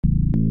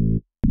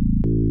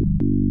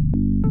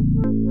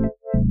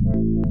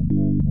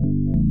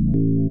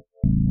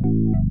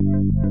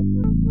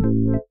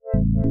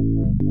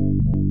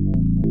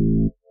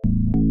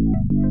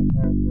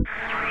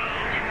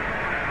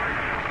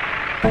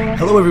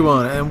Hello,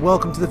 everyone, and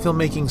welcome to the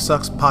Filmmaking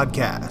Sucks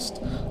podcast.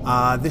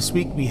 This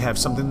week we have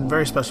something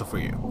very special for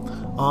you.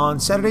 On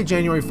Saturday,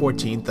 January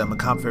 14th, the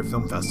Macabre Faire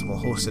Film Festival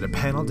hosted a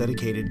panel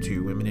dedicated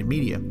to women in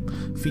media,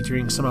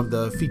 featuring some of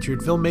the featured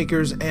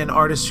filmmakers and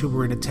artists who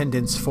were in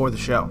attendance for the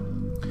show.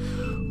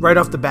 Right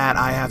off the bat,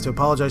 I have to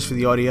apologize for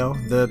the audio.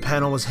 The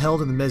panel was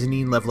held in the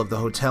mezzanine level of the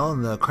hotel,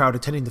 and the crowd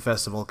attending the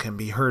festival can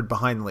be heard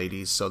behind the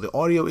ladies, so the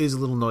audio is a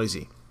little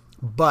noisy.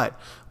 But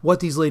what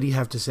these ladies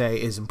have to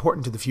say is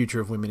important to the future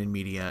of women in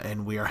media,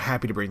 and we are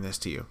happy to bring this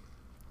to you.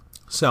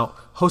 So,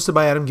 hosted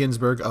by Adam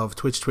Ginsberg of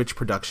Twitch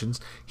Productions,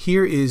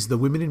 here is the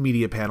Women in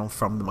Media panel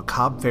from the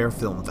Macabre Faire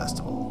Film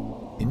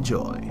Festival.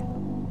 Enjoy.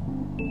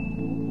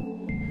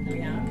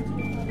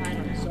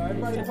 So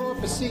everybody pull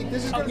up a seat.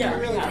 This is going to be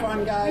really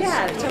fun, guys.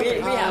 Yeah,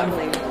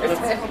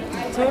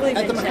 totally.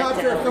 At the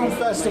Macabre Faire Film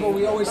Festival,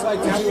 we always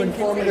like to do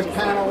informative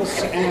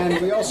panels, and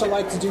we also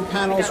like to do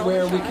panels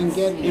where we can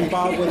get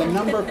involved with a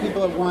number of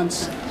people at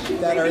once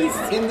that are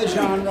in the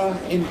genre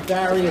in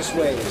various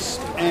ways.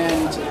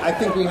 And I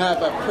think we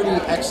have a pretty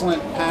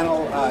excellent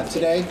panel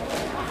today.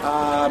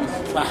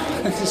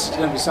 Wow, this is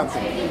going to be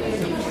something.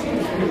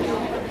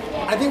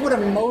 I think what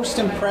I'm most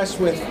impressed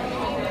with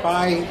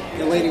by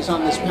the ladies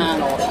on this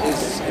panel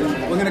is, and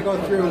we're going to go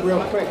through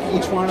real quick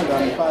each one of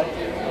them, but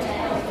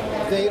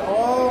they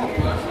all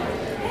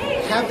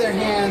have their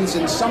hands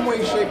in some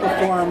way, shape, or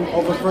form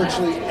over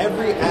virtually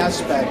every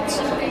aspect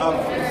of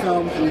the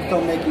film and the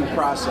filmmaking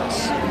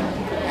process.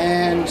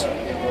 And,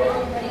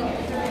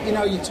 you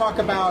know, you talk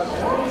about,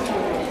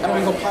 I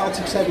don't want to go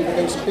politics heavy, but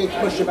there was a big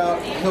push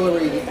about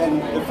Hillary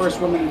and the first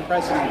woman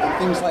president and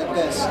things like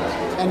this.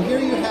 And here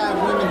you have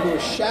women who are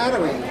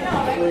shattering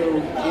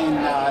through in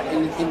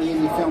the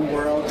indie film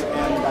world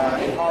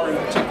and in horror in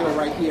particular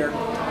right here.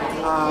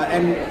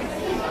 And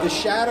the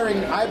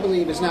shattering, I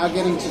believe, is now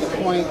getting to the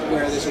point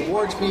where there's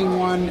awards being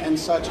won and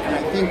such, and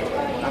I think,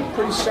 I'm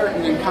pretty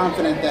certain and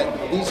confident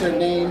that these are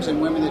names and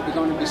women that are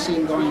going to be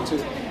seen going to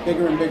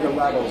bigger and bigger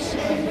levels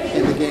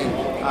in the game.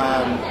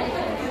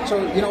 So,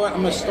 you know what,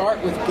 I'm going to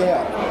start with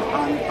Gail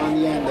on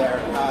the end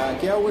there.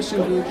 Gail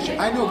Wissenbuch.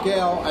 I know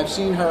Gail. I've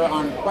seen her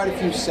on quite a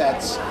few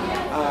sets.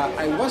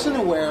 I wasn't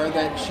aware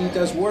that she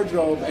does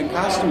wardrobe and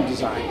costume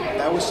design.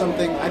 That was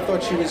something, I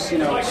thought she was, you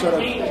know, sort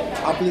of,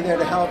 I'll be there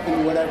to help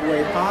in whatever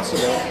way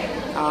possible.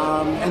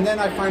 And then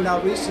I find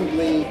out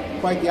recently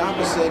quite the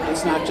opposite.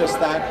 It's not just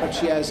that, but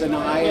she has an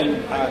eye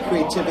and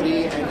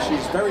creativity, and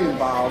she's very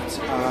involved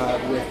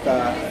with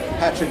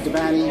Patrick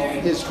Devanney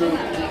and his group,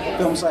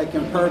 films like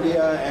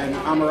Impervia and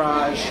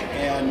Amarage,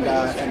 and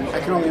I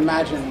can only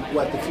imagine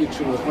what the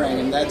future will bring,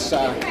 and that's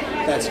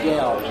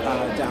Gail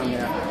down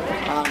there.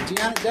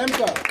 Deanna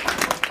Demko.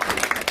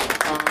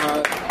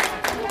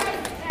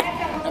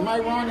 Am I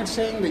wrong in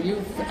saying that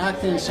you've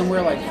acted in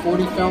somewhere like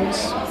 40 films?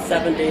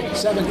 70.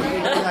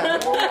 Yeah.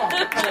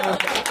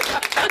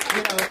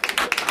 You know,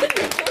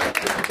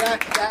 that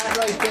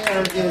right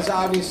there is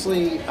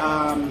obviously,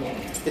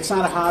 it's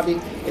not a hobby.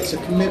 It's a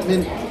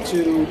commitment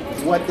to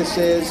what this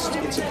is.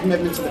 It's a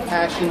commitment to the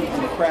passion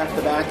and the craft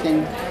of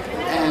acting.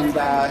 And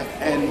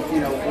you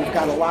know, we've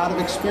got a lot of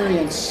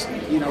experience,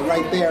 you know,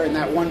 right there in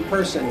that one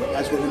person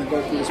as we're going to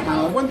go through this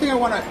panel. And one thing I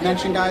want to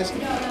mention, guys,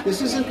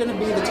 this isn't going to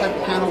be the type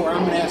of panel where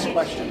I'm going to ask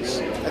questions.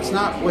 That's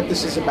not what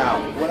this is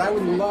about. What I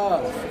would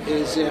love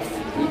is if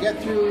we get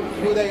through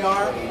who they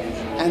are,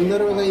 and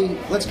literally,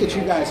 let's get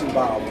you guys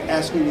involved,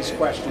 asking these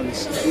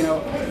questions. You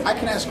know, I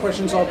can ask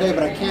questions all day,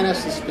 but I can't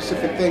ask the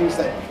specific things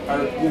that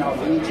are, you know,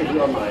 in each of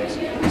your minds.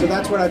 So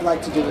that's what I'd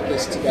like to do with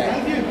this today.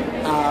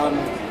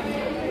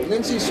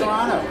 Lindsay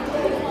Serrano.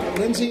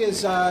 Lindsay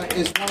is one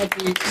of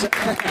the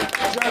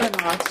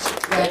juggernauts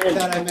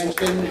that I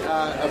mentioned,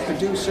 a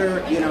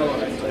producer, you know,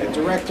 a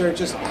director,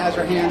 just has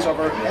her hands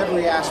over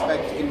every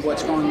aspect in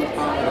what's going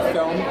on in the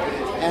film.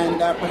 And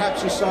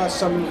perhaps you saw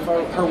some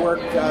of her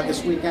work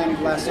this weekend.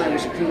 Last night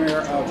was a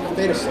premiere of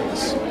Theta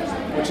Six,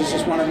 which is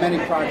just one of many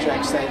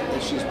projects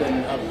that she's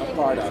been a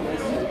part of.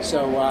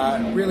 So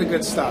really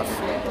good stuff.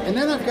 And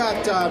then I've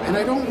got, and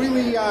I didn't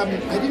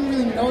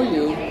really know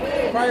you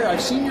prior.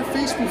 I've seen your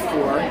face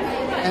before,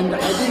 and I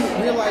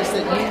didn't realize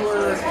that you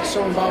were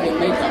so involved with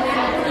makeup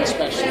and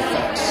special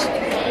effects.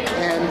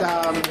 And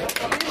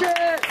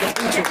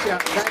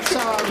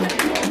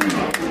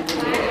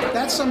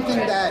that's something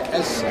that,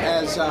 as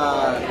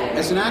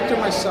an actor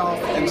myself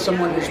and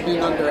someone who's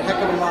been under a heck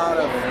of a lot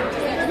of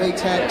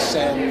latex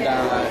and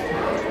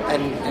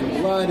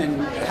blood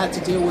and had to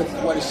deal with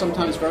what is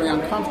sometimes very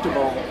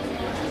uncomfortable,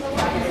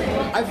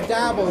 I've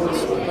dabbled,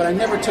 but I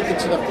never took it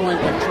to the point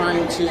of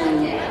trying to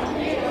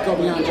go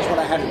beyond just what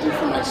I had to do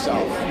for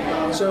myself.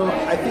 So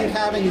I think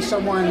having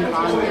someone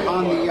on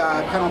the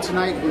panel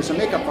tonight who's a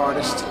makeup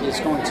artist is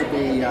going to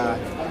be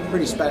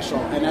pretty special,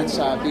 and that's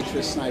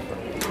Beatrice Sniper.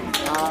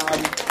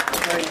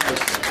 Very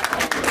nice.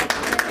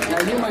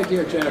 Now you, my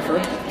dear Jennifer.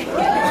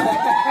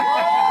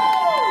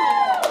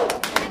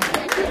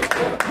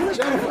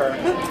 Jennifer.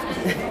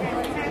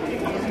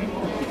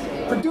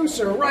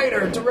 Producer,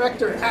 writer,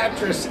 director,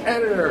 actress,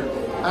 editor,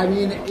 I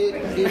mean,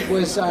 it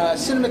was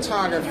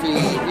cinematography,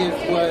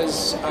 it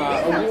was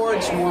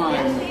awards won,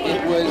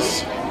 it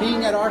was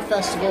being at our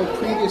festival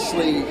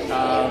previously,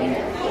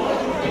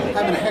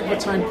 having a heck of a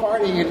time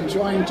partying and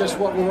enjoying just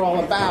what we're all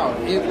about.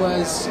 It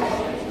was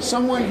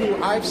someone who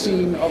I've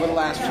seen over the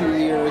last few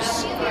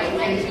years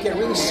get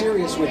really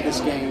serious with this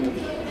game.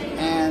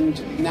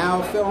 And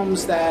now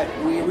films that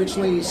we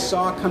originally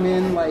saw come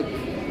in, like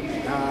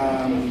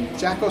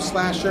Jacko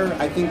Slasher,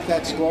 I think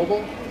that's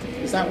global.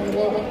 Is that one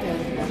global?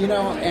 You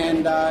know,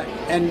 and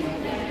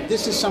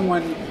this is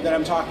someone that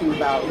I'm talking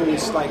about who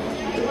is like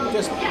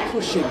just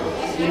pushing.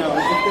 You know,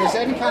 if there's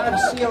any kind of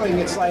ceiling,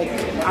 it's like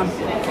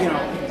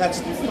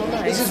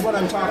this is what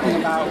I'm talking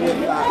about with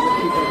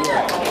people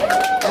here.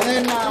 And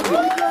then last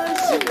but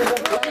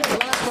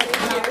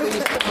not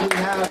least,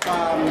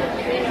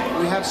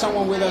 we have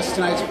someone with us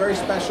tonight. It's very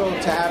special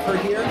to have her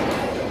here.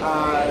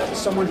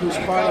 Someone who's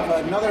part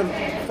of another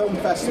film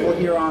festival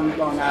here on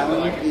Long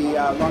Island, the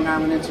Long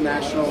Island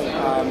International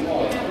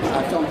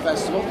Film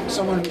Festival.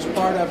 Someone who's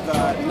part of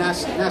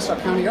Nassau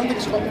County, I don't think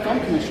it's called the Film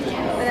Commission. The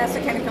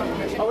Nassau County Film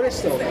Commission. Oh, it is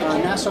still.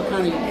 Nassau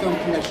County Film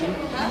Commission.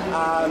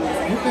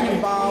 You've been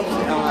involved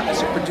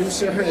as a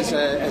producer,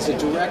 as a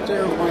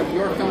director. One of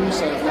your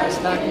films,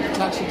 Last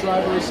Taxi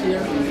Driver, is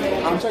here.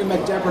 I'm talking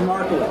about Deborah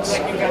Markowitz.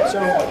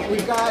 So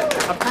we've got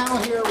a panel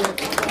here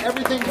with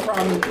everything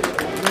from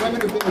the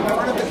women who've been in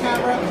front of the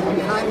camera,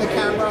 behind the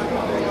camera,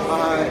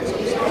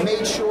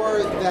 made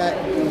sure that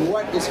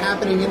what is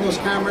happening in those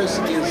cameras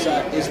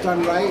is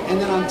done right. And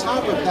then on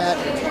top of that,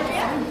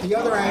 the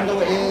other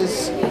angle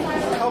is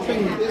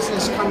helping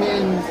business come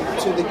in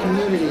to the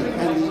community.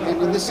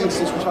 And in this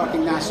instance, we're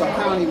talking Nassau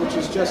County, which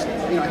is just a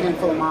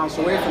handful of miles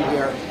away from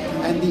here.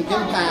 And the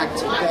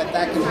impact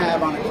that can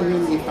have on a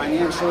community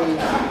financially,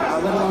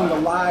 let alone the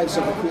lives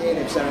of the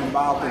creatives that are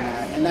involved in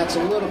that. And that's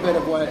a little bit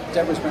of what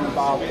Deborah's been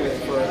involved with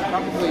for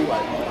probably,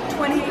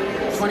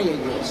 28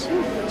 years.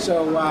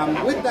 So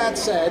with that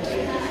said,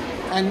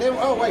 and then,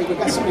 oh wait, we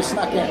got somebody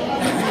snuck in.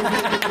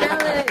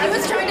 I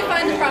was trying to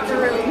find the proper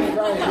room.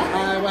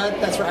 Right, well,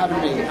 that's what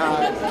happened to me.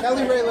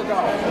 Kelly Ray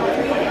Legault,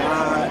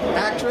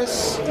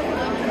 actress.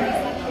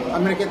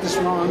 I'm going to get this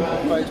wrong,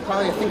 but it's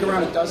probably, I think,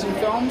 around a dozen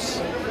films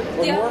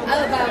or more.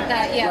 About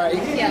that, yeah. Right.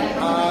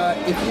 Yeah.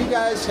 If you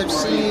guys have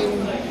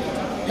seen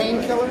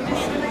Painkiller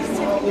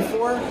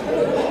before,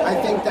 I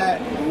think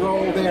that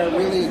role there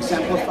really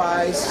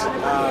exemplifies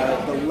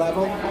the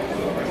level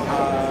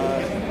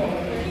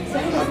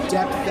of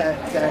depth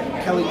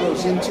that Kelly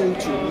goes into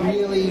to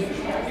really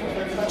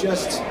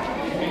just,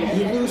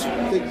 you lose,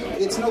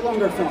 it's no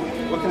longer a film.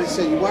 What can I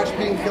say? You watch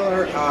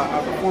Painkiller,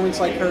 a performance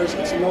like hers,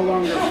 it's no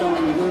longer a film.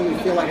 You really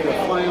feel like you're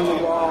a fly on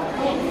the wall,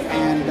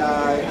 and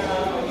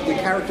the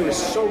character is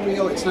so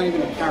real, it's not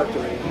even a character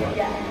anymore.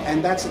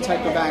 And that's the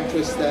type of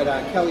actress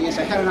that Kelly is.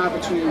 I had an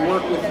opportunity to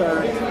work with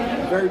her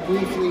very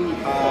briefly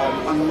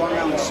on the Long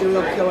Island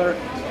Serial Killer.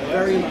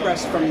 Very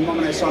impressed from the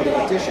moment I saw the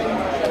audition,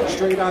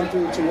 straight on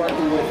through to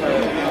working with her,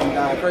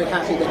 and very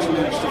happy that you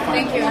managed to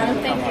find Thank you, Adam.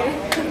 Thank you.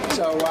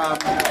 So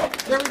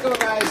there we go,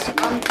 guys.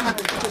 I'm kind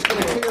of just going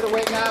to clear the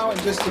way now,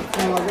 and just to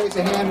raise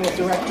a hand, we'll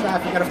direct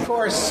traffic. And of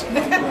course,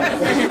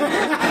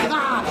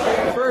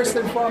 first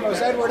and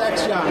foremost, Edward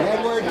X. Young.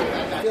 Edward,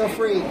 feel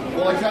free.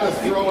 Well, I kind of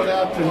throw it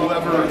out to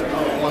whoever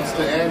wants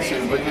to answer,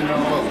 but you know,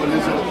 what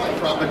is it?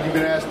 Probably you've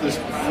been asked this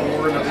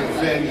before in other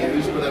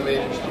venues, but I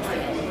mean,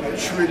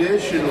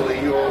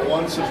 traditionally, or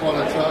once upon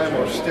a time,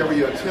 or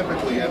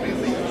stereotypically, I mean,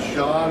 the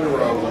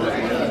genre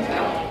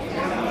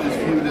is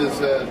viewed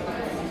as a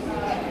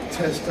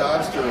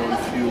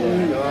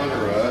testosterone-fueled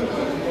genre,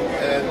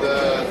 and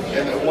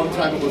at one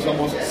time it was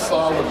almost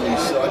solidly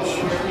such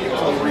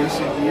until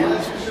recent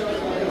years.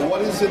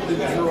 What is it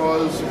that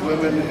draws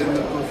women in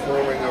the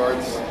performing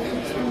arts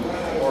into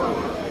horror?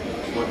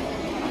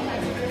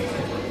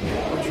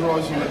 What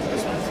draws you into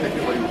this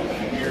particularly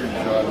weird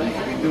genre? You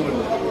could be doing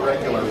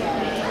regular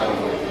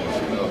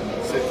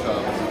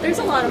sitcoms. There's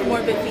a lot of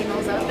morbid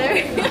females out there.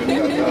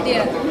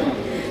 Yeah.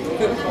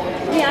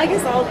 Yeah, I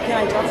guess can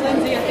I talk to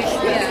Lindsay? I think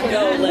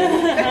go,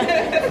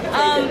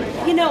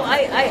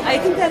 I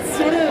think that's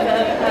sort of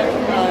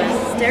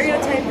a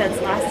stereotype that's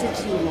lasted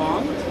too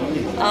long.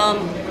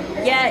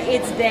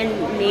 It's been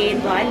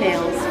made by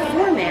males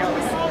for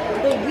males,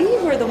 but we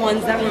were the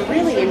ones that were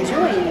really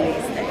enjoying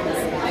these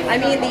things. I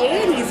mean, the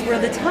 80s were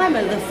the time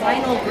of the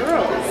final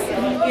girls.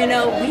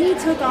 We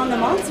took on the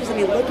monsters. I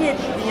mean, look at,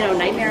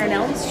 Nightmare on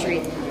Elm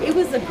Street. It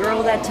was the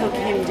girl that took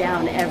him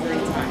down every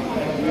time.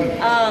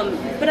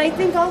 But I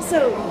think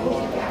also,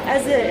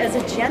 as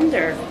a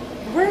gender,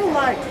 we're a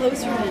lot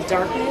closer to the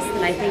darkness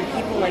than I think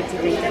people like to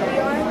think that we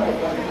are.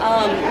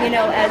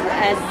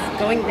 As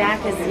going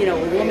back as,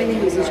 a woman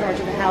who's in charge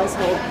of a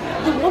household,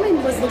 the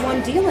woman was the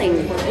one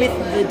dealing with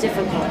the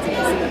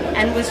difficulties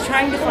and was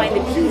trying to find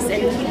the peace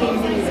and keeping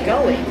things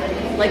going.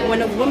 Like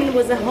when a woman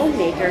was a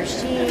homemaker,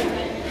 she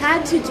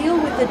had to deal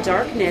with the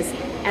darkness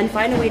and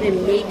find a way to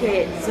make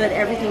it so that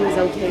everything was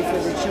okay for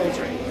the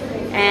children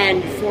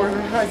and for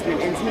her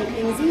husband, and to make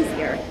things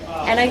easier.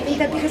 And I think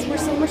that because we're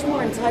so much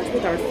more in touch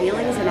with our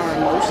feelings and our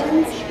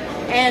emotions,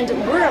 And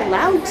we're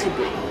allowed to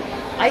be.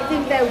 I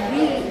think that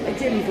we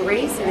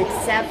embrace and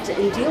accept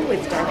and deal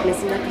with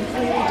darkness in a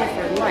completely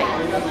different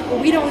light. But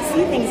we don't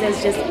see things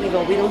as just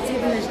evil. We don't see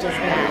them as just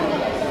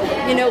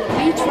bad. You know,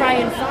 we try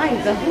and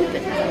find the hope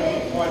in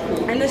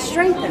them and the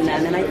strength in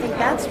them. And I think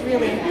that's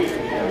really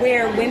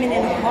where women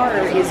in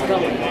horror is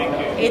going.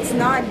 It's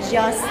not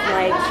just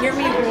like, hear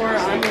me roar,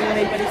 I'm a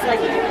woman, but it's like,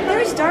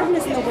 there's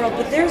darkness in the world,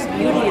 but there's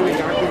beauty in the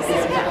darkness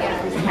as well.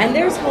 And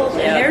there's hope,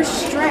 and there's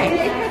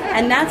strength.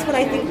 And that's what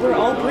I think we're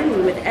all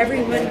bringing with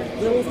every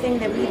little thing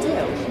that we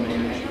do.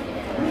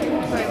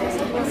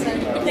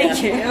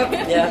 Thank you.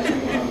 Yeah.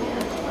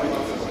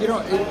 You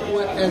know,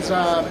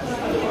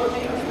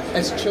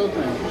 as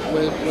children,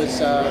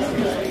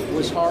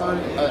 was horror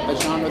a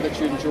genre that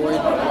you enjoyed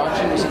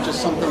watching? Was it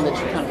just something that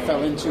you kind of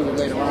fell into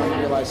later on and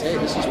realized, hey,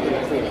 this is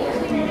pretty cool?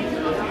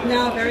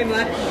 No, very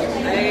much.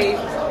 I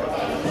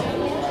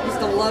used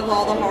to love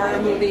all the horror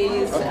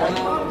movies. Okay.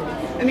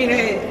 I mean,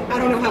 I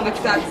don't know how much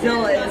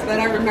Godzilla is, but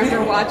I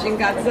remember watching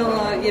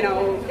Godzilla, you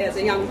know, as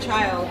a young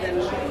child,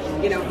 and,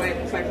 you know,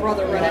 my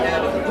brother running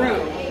out of the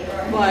room.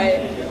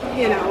 But,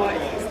 you know,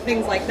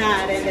 things like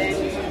that, and then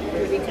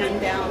when you come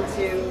down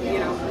to, you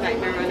know,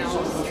 Nightmare on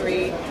Elm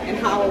Street and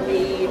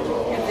Halloween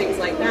and things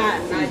like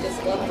that, and I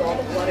just loved all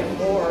the blood and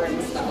gore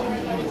and stuff.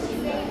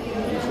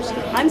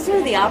 I'm sort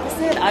of the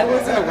opposite. I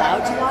wasn't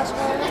allowed to watch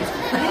horror.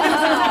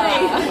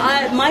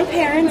 My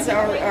parents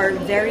are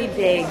very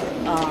big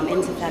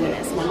into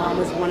feminists. My mom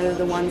was one of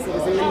the ones that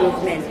was in the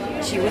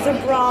movement. She was a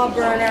bra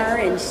burner,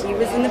 and she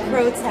was in the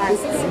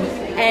protests.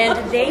 And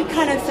they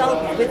kind of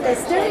felt with the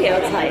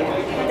stereotype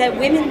that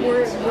women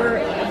were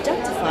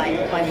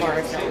objectified by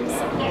horror films.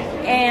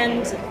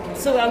 And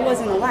so I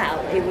wasn't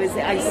allowed.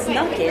 I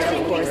snuck it,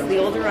 of course. The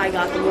older I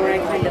got, the more I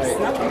kind of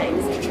snuck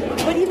things.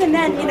 But even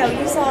then, you know,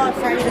 you saw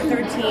Friday the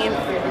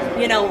 13th,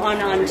 you know,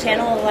 on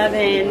Channel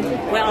 11,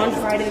 on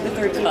Friday the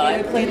 13th, they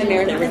would play the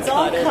narrative. It's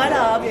all cut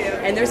up,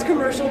 and there's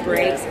commercial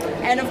breaks.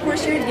 And of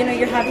course, you're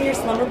having your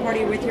slumber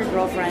party with your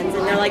girlfriends,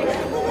 and they're like,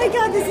 oh my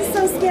God, this is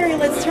so scary,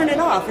 let's turn it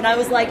off. And I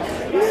was like,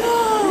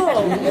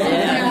 no!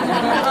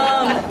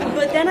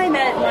 But then I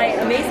met my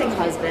amazing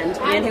husband,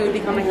 and who would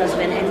become my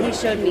husband, and he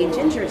showed me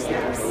Ginger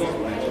Snaps,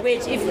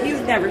 which if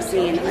you've never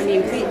seen, I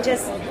mean,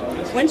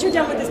 once you're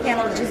done with this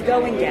panel, just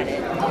go and get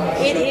it.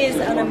 It is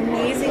an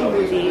amazing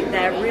movie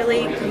that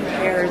really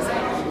compares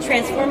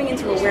transforming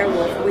into a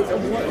werewolf with a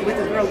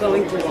girl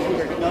going through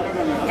puberty.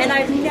 And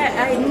I've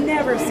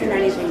never seen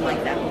anything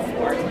like that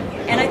before.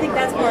 And I think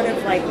that's part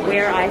of like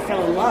where I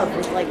fell in love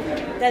with like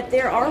that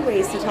there are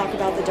ways to talk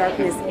about the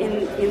darkness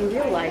in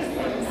real life.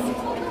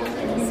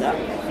 So,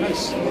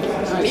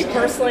 me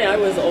personally,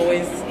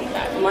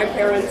 my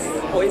parents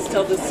always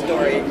tell this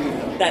story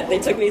that they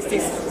took me to see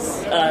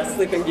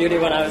Sleeping Beauty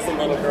when I was a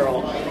little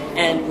girl.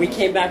 And we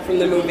came back from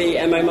the movie,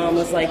 and my mom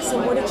was like, so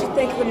what did you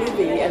think of the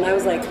movie? And I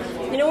was like,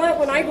 you know what,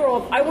 when I grow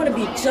up, I want to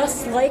be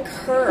just like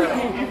her.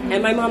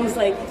 And my mom was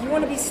like, you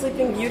want to be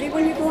Sleeping Beauty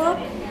when you grow up?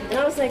 And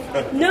I was like,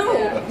 no,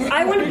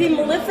 I want to be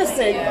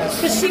Maleficent,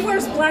 because she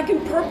wears black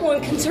and purple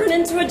and can turn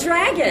into a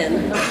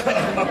dragon.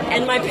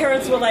 And my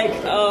parents were like,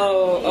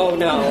 oh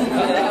no.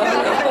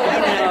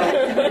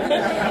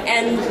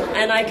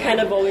 And I kind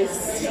of always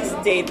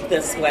stayed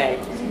this way.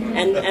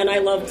 And I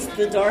loved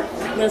the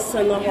darkness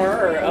and the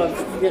horror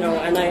of, you know,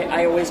 and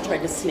I always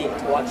tried to sneak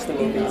to watch the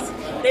movies.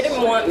 They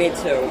didn't want me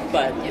to,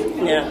 but,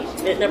 yeah,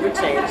 it never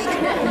changed.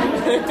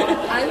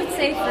 I would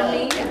say for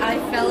me, I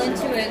fell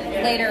into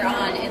it later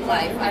on in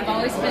life. I've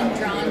always been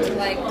drawn to,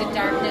 like, the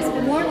darkness,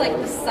 but more like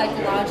the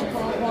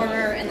psychological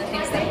horror and the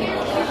things that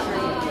people go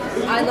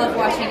through. I love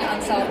watching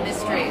Unsolved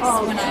Mysteries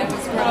when I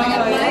was growing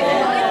up.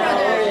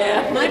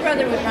 My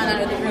brother would run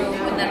out of the room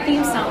when the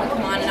theme song would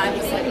come on, and I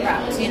was like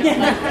wrapped, you know.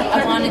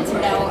 I wanted to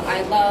know.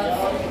 I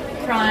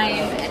love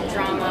crime and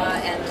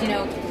drama and, you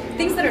know,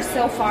 things that are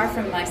so far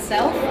from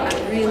myself.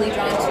 I'm really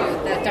drawn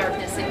to that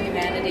darkness in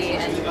humanity,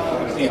 and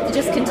it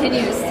just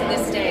continues to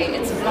this day.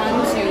 It's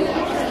fun to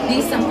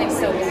be something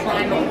so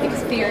primal,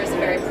 because fear is a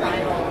very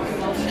primal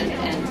emotion,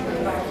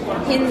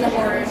 and in the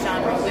horror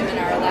genre, women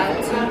are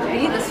allowed to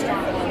be the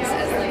strong ones,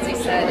 as Lindsay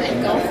said,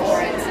 and go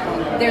for it.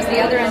 There's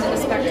the other end of the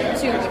spectrum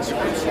too, which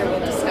I'm sure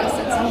we'll discuss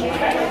at some point.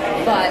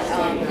 But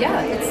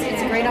yeah,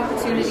 it's a great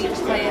opportunity to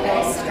play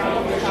those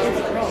strong,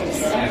 powerful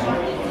roles.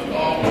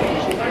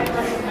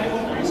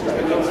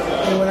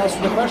 Anyone else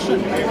with a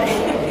question? I'm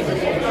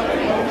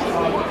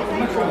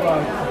not sure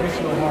about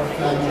fictional horror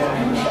films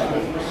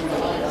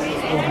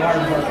or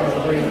modern horror films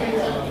are very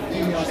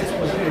female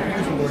exploitative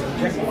using or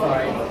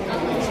objectified.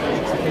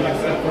 I think I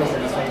step further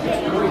and say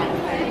exploited.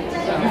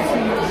 Do you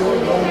see your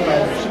role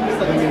as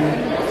women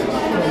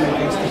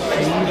filmmakers to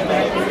change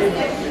that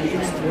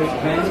image towards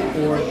men,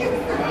 or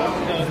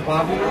does it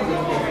bother you?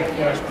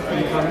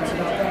 Any comments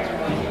about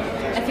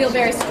that? I feel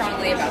very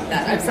strongly about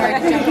that. I'm sorry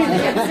to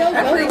jump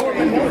on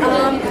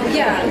again.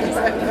 Yeah,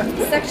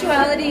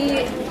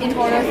 sexuality in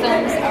horror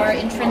films are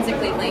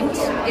intrinsically linked.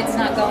 It's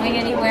not going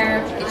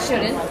anywhere. It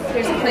shouldn't.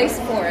 There's a place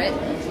for it,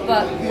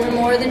 but we're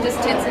more than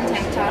just tits and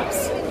tank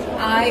tops.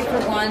 I, for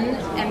one,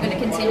 am going to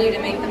continue to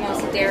make the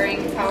most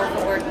daring,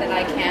 powerful work that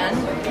I can,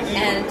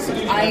 and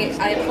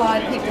I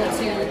applaud people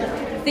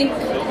to think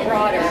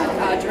broader,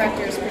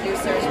 directors,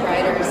 producers,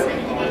 writers.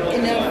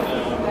 In a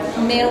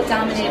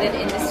male-dominated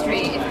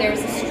industry, if there's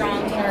a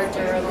strong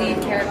character or a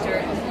lead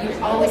character, you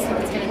always think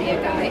it's going to be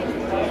a guy.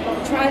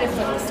 Try to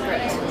flip the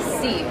script.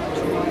 See.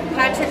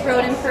 Patrick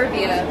wrote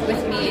Impervia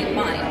with me in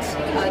mind.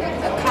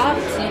 A cop,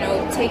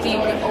 taking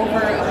over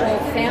a whole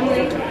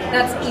family,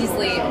 that's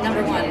easily,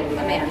 number one,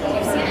 a man.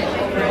 You've seen it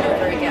over and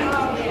over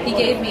again. He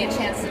gave me a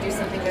chance to do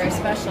something very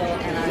special,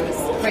 and I was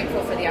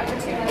grateful for the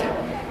opportunity.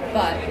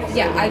 But,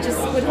 yeah, I just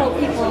would hope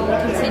people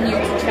continue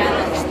to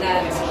challenge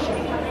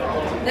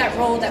that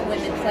role that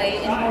women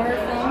play in horror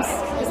films,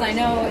 because I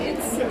know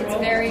it's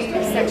very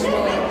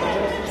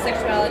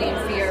sexuality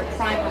and fear,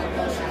 primal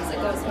emotions,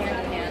 it goes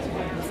hand in hand.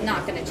 It's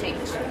not going to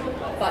change,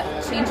 but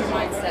change your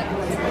mindset.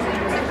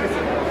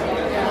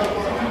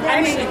 I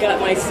actually got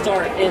my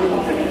start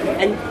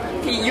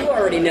and Pete, you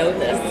already know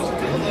this.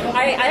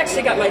 I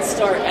actually got my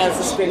start as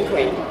a scream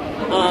queen,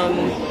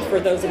 for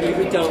those of you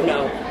who don't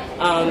know.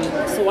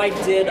 So I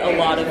did a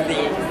lot of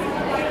the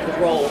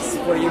roles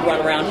where you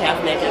run around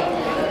half naked,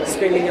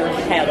 screaming your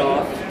head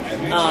off.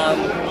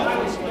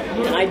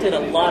 And I did a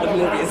lot of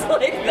movies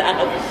like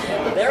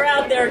that. They're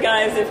out there,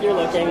 guys, if you're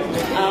looking.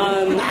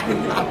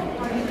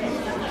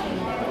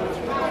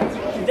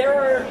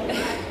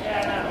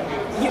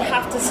 You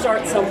have to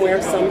start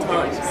somewhere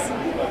sometimes.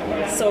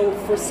 So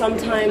for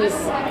sometimes,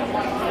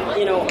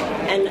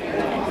 and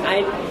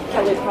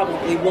Kelly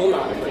probably will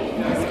not agree with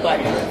this, but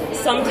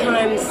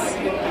sometimes,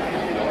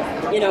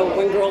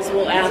 when girls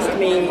will ask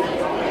me,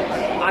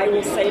 I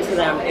will say to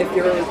them, if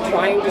you're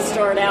trying to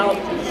start out,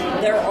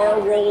 there are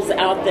roles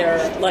out there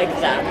like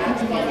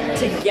that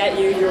to get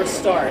you your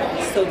start,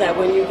 so that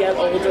when you get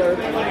older,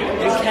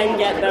 you can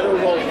get better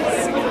roles.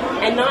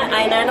 And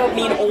I don't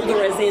mean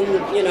older as in,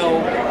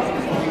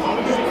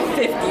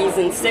 50s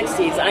and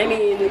 60s. I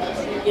mean,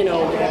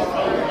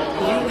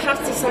 you have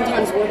to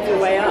sometimes work your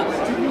way up.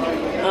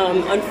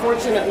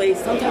 Unfortunately,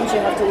 sometimes you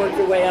have to work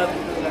your way up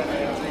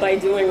by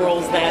doing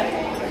roles that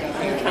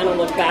you kind of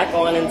look back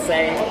on and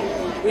say,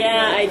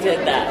 yeah, I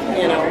did that.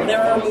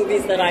 There are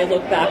movies that I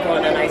look back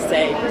on and I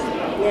say,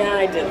 yeah,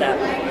 I did that.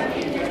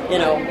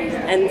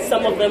 And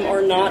some of them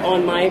are not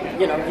on my,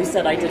 you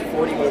said I did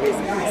 40 movies.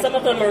 Some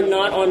of them are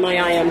not on my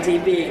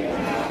IMDb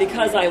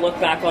because I look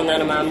back on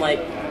them and I'm like,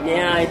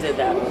 yeah, I did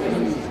that.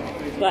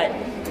 But,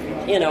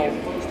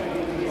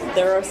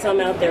 there are some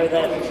out there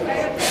that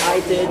I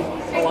did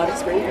a lot of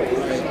screenplays.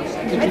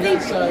 Did you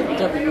guys,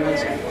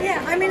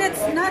 Yeah, I mean,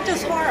 it's not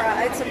just horror.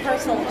 It's a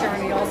personal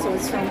journey also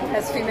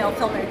as female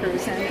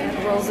filmmakers and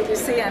the roles that we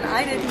see. And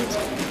I didn't,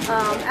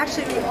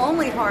 actually the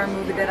only horror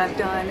movie that I've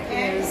done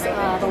is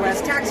The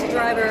Last Taxi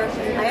Driver.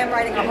 I am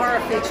writing a horror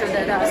feature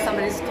that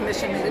somebody's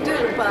commissioned me to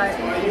do, but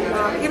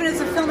even as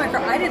a filmmaker,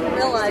 I didn't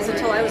realize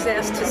until I was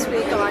asked to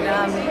speak on,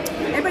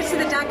 anybody see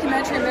the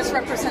documentary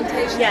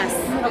Misrepresentation? Yes.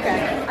 Okay.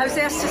 I was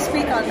asked to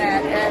speak on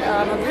that at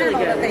a panel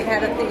that they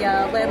had at the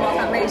Landmark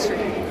on Main Street.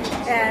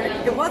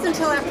 And it wasn't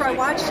until after I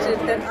watched it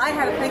that I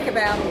had to think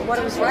about what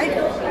I was writing.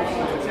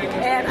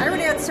 And I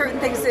already had certain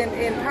things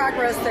in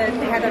progress that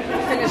had to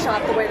finish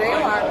off the way they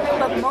are,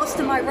 but most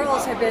of my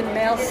roles have been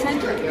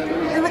male-centered.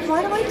 And I'm like,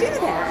 why do I do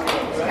that?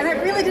 And I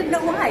really didn't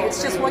know why.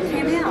 It's just what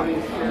came out.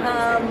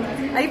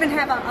 I even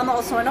have, I'm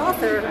also an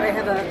author. I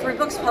have 3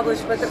 books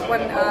published, but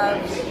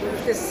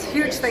this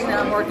huge thing that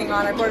I'm working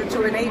on, I brought it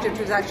to an agent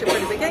who's actually a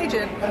pretty big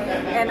agent,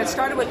 and it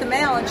started with the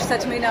male, and she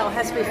said to me, no, it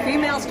has to be a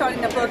female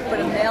starting the book, but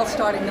a male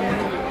starting the movie.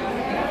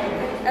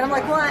 And I'm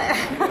like, what?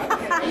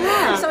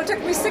 Yeah. So it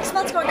took me 6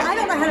 months going, I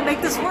don't know how to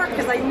make this work,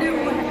 because I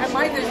knew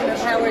my vision of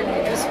how it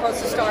was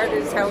supposed to start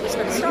is how it was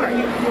going to start.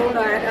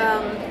 But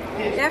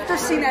after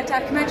seeing that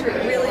documentary,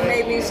 it really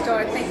made me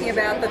start thinking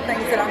about the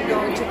things that I'm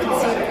going to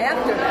conceive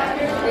after that.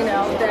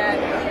 That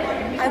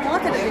I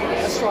wanted to be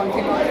a strong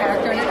female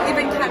character, and it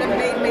even kind of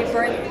made me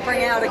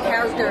bring out a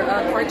character,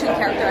 a cartoon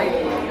character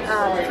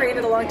I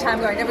created a long time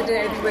ago. I never did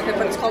anything with it,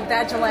 but it's called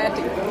Badgelante.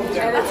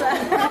 And it's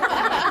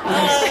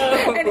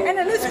and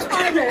in this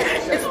climate,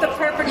 it's the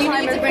perfect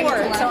climate for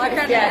it. So I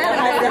kind of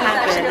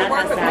actually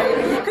work with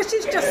me because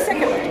she's just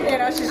sick of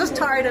it. She's just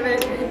tired of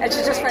it, and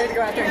she's just ready to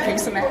go out there and kick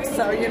some ass.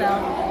 So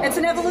it's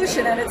an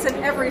evolution, and it's in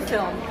every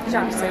film.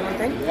 John, say one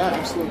thing. Yeah,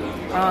 absolutely.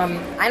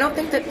 I don't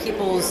think that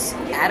people's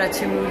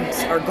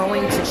attitudes are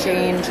going to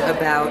change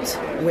about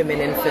women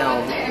in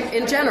film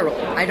in general.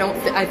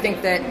 I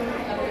think that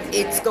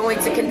it's going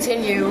to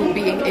continue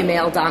being a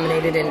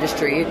male-dominated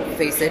industry.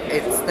 Face it,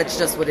 that's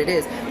just what it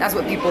is. That's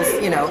what people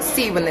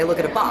see when they look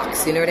at a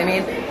box. You know what I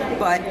mean?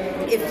 But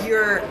if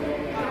you're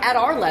at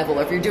our level,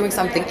 if you're doing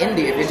something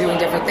indie, if you're doing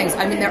different things,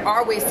 I mean, there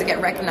are ways to get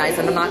recognized,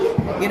 and I'm not,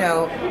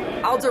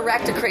 I'll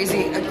direct a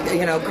crazy,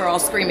 girl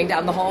screaming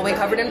down the hallway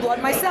covered in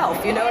blood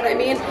myself. You know what I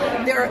mean?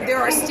 There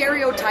are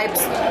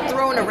stereotypes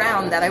thrown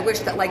around that I wish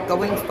that, like,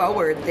 going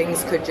forward,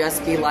 things could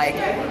just be like,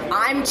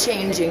 I'm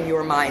changing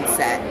your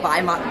mindset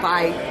by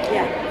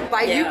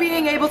you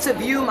being able to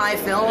view my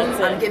film.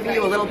 I'm giving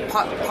you a little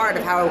part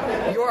of how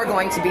you're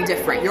going to be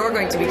different. You're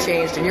going to be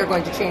changed, and you're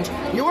going to change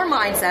your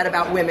mindset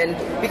about women.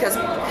 Because,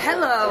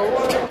 hello,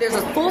 there's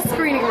a full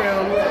screening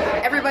room.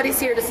 Everybody's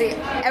here to see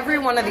every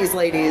one of these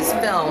ladies'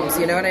 films.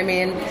 You know what I mean?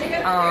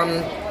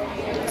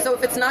 So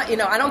if it's not,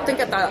 I don't think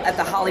at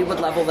the Hollywood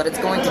level that it's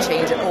going to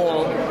change at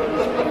all.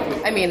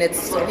 I mean,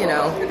 it's,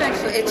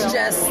 it's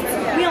just,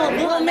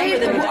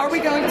 maybe, are we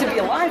going to be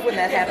alive when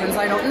that happens?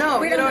 I don't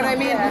know. You know what I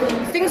mean?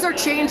 Things are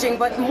changing,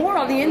 but more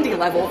on the indie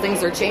level,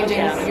 things are changing.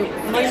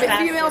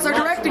 Females are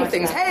directing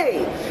things. Hey,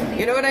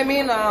 you know what I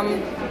mean?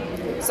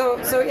 So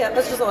yeah,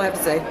 that's just all I have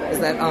to say. Is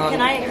that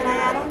can I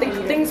add on?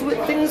 Things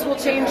will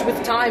change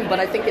with time, but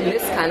I think in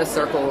this kind of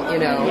circle,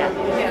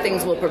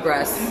 things will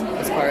progress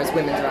as far as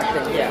women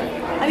directing.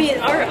 Yeah. I mean,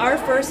 our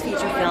first feature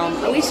film,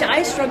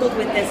 I struggled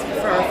with this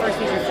for our first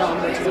feature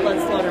film, which is Blood,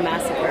 Slaughter,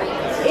 Massacre.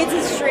 It's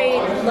a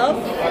straight love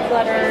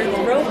letter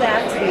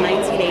throwback to the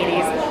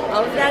 1980s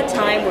of that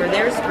time where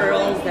there's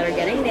girls that are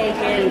getting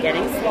naked and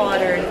getting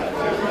slaughtered.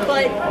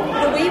 But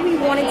the way we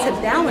wanted to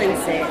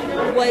balance it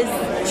was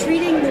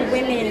treating the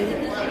women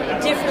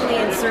differently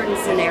in certain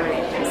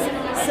scenarios.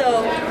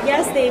 So,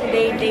 yes, they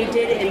did,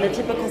 in the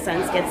typical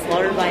sense, get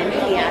slaughtered by a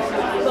maniac,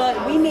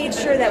 but we made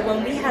sure that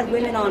when we had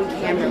women on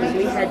camera, when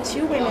we had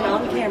two women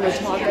on camera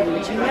talking,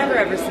 which you never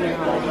ever see in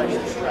Hollywood.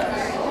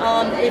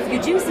 If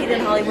you do see it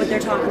in Hollywood, they're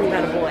talking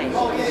about a boy.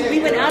 We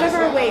went out of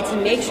our way to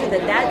make sure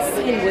that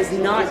scene was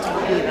not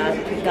talking about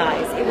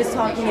guys. It was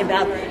talking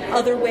about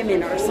other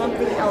women or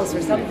something else,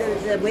 or something,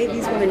 the way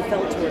these women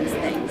felt towards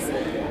things.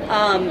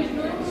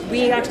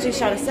 We actually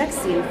shot a sex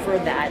scene for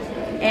that,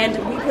 and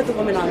we put the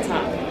woman on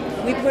top.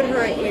 We put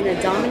her in a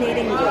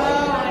dominating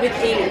role with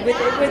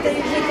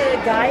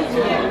a guy who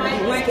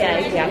was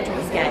gay, the actor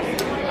was gay,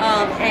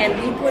 and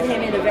we put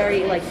him in a very,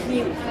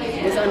 he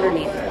was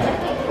underneath her.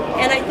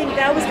 And I think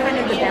that was kind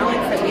of the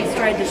balance that we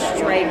tried to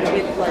strike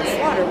with Blood,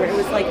 Slaughter, where it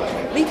was like,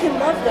 we can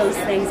love those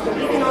things, but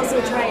we can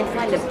also try and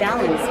find a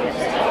balance with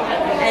it.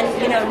 And,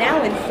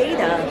 now in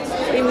Theta,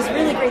 it was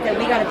really great that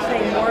we got to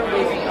play more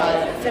with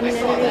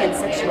femininity and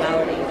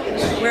sexuality,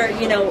 where,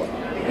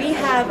 we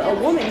have a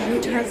woman who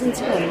turns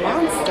into a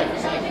monster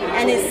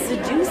and is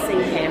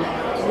seducing him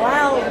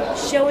while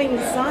showing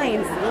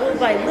signs little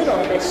by little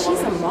that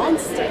she's a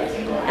monster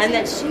and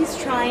that she's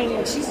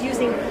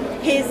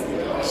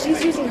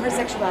using her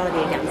sexuality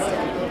against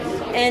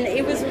him. And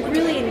it was a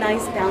really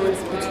nice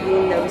balance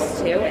between those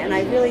two, and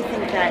I really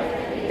think that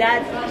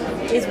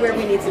is where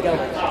we need to go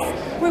with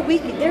this. Where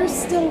there's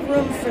still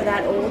room for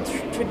that old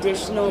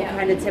traditional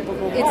kind of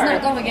typical horror. It's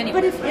not going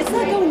anywhere. But it's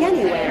not going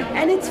anywhere,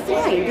 and it's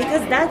fine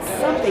because that's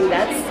something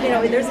that's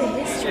there's a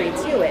history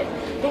to it.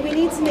 But we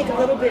need to make a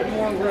little bit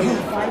more room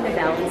to find the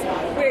balance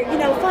where,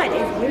 fine,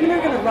 if women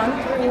are going to run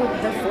through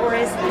the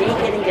forest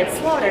naked and get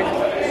slaughtered,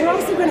 we're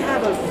also going to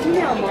have a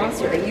female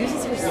monster that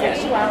uses her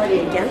sexuality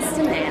against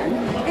a man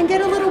and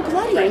get a little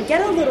bloody and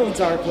get a little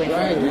dark with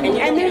it.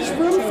 And there's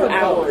room for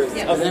hours.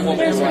 And then we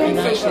can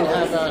actually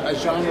have a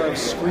genre of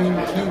scream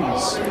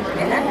kings.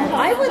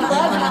 I would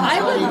love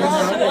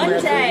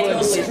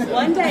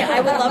one day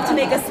I would love to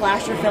make a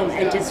slasher film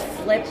and just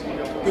flip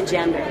the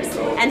genders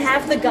and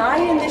have the guy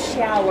in the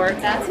shower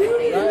and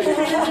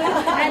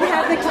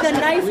have the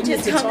knife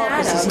just come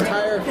at him. This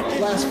entire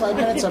last 5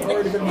 minutes I've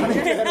already been running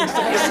through that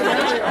entire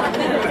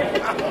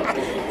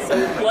scenario. So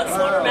Blood,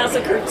 Slaughter,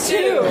 Massacre 2.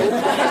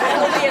 That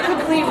would be a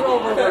complete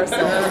role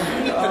reversal.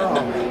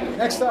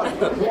 Next up,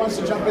 who wants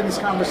to jump in this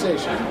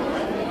conversation?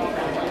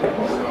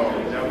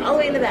 All the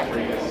way in the back.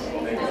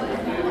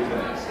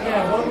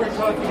 Yeah, what we're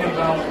talking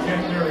about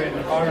gender in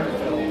horror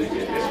films,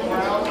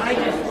 I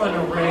just want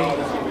to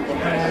raise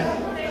that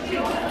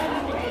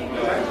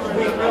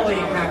we really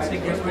have to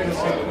get rid of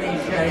the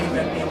cliche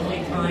that the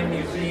only time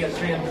you see a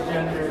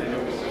transgender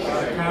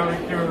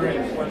character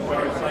is when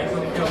they're a psycho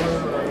killer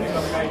or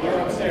some kind of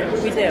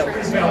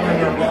villain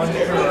or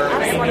monster or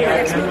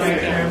maniac. And like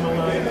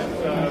Pamela is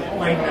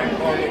playing that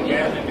card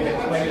again and it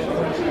plays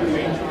towards the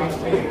mainstream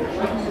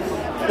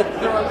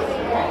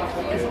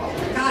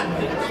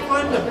it's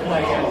fun to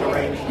play as a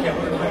range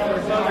killer, but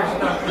there's other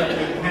stuff that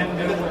we can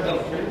do with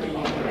those.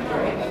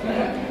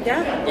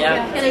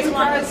 Yeah. And do you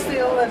guys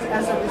feel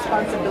as a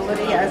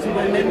responsibility as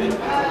women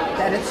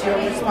that it's your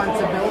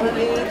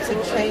responsibility to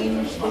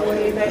change the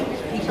way that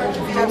people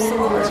view?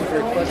 Absolutely.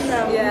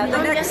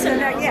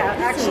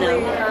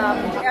 Actually,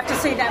 after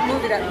seeing that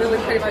movie, that really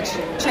pretty much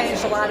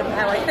changed a lot of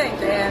how I think.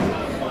 And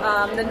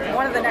Then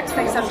one of the next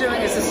things I'm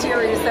doing is a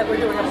series that we're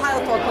doing a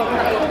pilot for called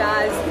Couple of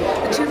Guys.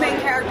 The two main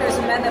characters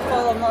are men that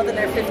fall in love in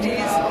their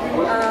 50s,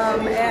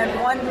 and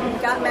one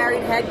got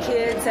married, had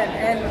kids,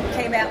 and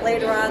came out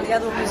later on. The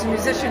other one was a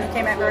musician who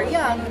came out very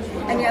young.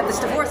 And you have this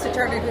divorce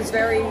attorney who's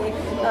very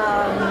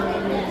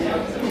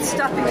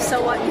stuffy,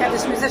 so what? You have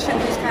this musician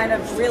who's kind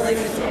of really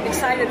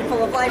excited and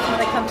full of life when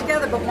they come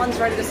together, but one's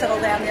ready to settle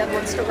down, the other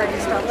one's still ready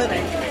to start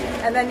living.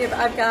 And then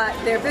I've got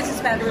their business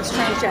manager is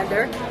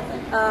transgender.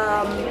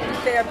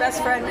 Their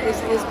best friend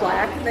is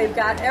black. They've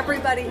got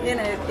everybody in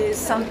it is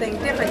something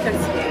different,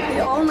 because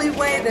the only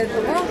way that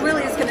the world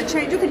really is going to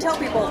change, you can tell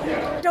people,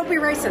 don't be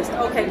racist.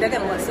 Okay, they're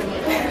going to listen.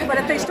 But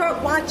if they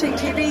start watching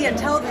TV and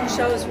television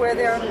shows where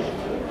they're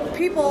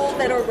people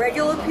that are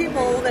regular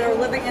people that are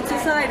living in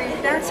society,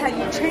 that's how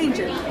you change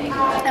it.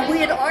 And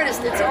we as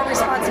artists, it's our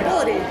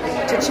responsibility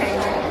to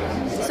change it.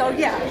 So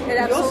yeah, it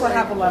absolutely. You also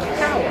have a lot of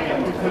power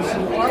because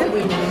you are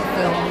women in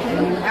film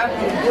and you have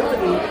the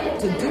ability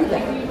to do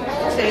that.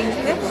 Change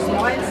people's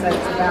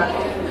mindsets about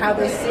how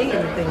they're seeing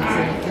things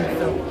in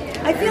film.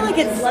 I feel like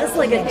it's less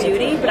like a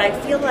duty, but I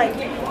feel like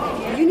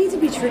you need to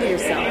be true to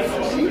yourself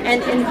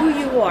and who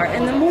you are.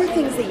 And the more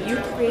things that you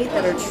create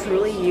that are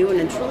truly you and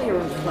are truly a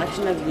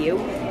reflection of you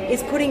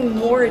is putting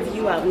more of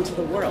you out into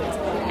the world.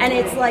 And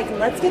it's like,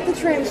 let's get the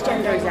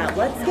transgenders out,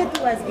 let's get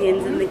the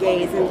lesbians and the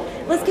gays, and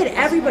let's get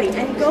everybody,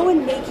 and go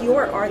and make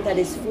your art that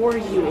is for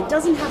you. It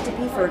doesn't have to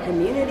be for a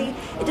community,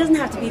 it doesn't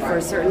have to be for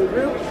a certain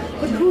group,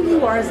 but who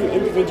you are as an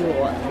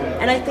individual.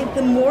 And I think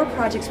the more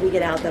projects we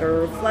get out that are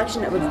a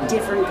reflection of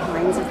different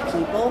kinds of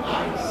people,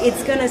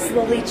 it's going to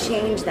slowly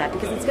change that,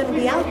 because it's going to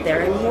be out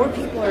there and more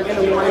people are going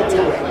to want to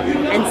do it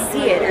and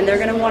see it, and they're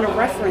going to want to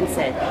reference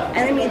it.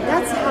 And I mean,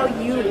 that's how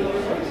you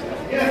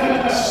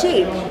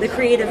shape the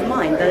creative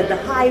mind, the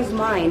hive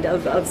mind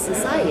of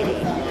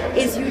society,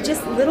 is you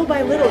just little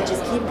by little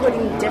just keep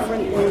putting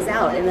different things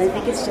out. And I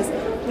think it's just,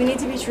 we need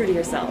to be true to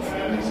yourself.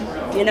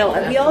 You know,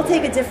 we all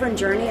take a different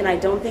journey, and I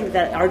don't think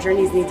that our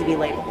journeys need to be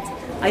labeled.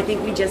 I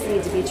think we just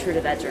need to be true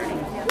to that journey.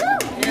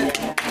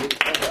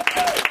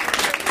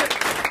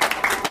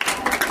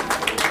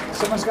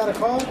 Someone's got a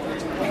call? We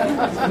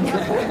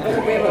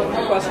have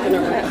a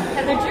questioner.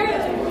 Heather Drew.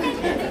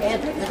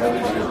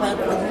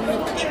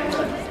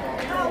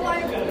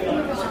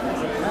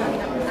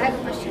 I have a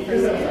question for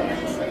you.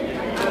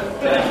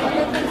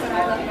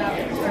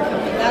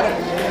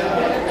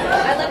 I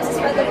love to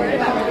spread the word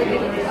about really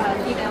good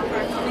female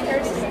art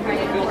filmmakers. It's very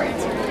important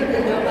to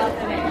really know about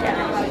them and care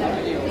about them.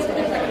 So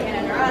there's like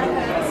Hannah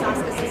Neurotica,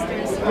 Saska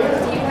Sisters. Do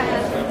you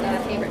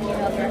have favorite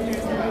female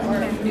directors or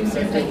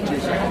producers that you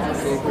share with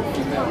us?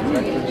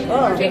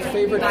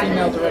 Favorite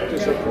female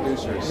directors or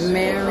producers?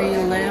 Mary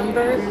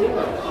Lambert.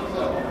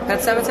 Pet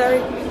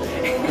Sematary?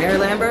 Mary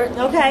Lambert?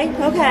 Okay.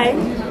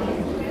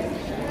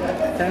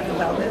 Jennifer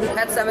Valdez.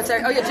 Pet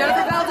Sematary. Oh yeah,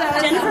 Jennifer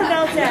Valdez. Jennifer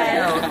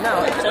Valdez.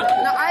 No.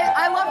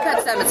 I love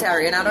Pet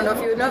Sematary, and I don't know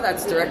if you would know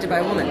that's directed by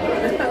a woman.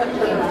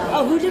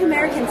 Oh, who did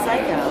American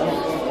Psycho?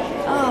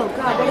 Oh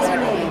God, what is her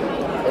name?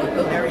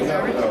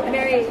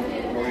 Mary.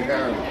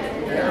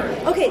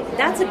 Okay,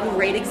 that's a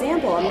great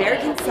example.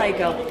 American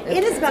Psycho.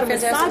 It is about a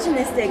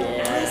misogynistic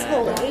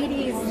asshole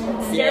 80s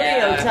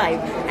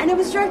stereotype, and it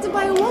was directed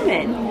by a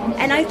woman.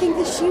 And I think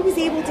that she was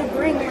able to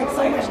bring like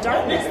so much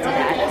darkness to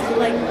that.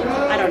 Like,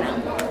 I don't know.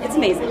 It's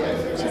amazing.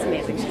 She's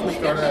amazing. She's my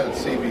started out at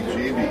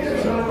CBGB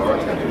as a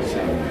bartender.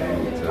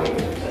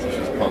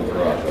 She's punk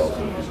rock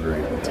also. It was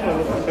great.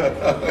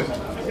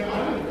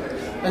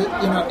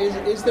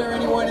 Is there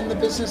anyone in the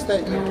business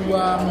that you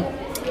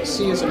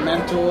see as a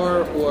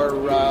mentor or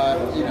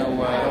an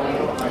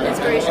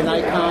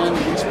icon,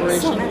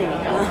 inspiration? So many.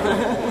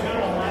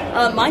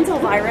 Mine's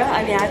Elvira.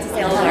 I mean, I have to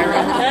say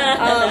Elvira.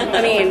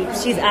 I mean,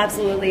 she's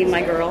absolutely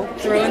my girl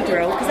through and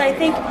through, because I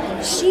think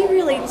she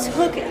really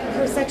took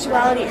her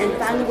sexuality and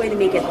found a way to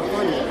make it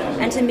funny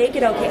and to make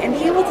it okay and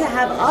be able to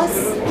have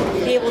us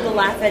be able to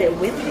laugh at it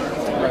with her.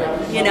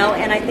 You know,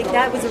 and I think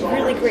that was a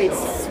really great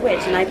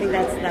switch, and I think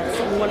that's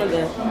one of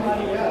the.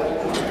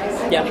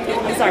 Yeah,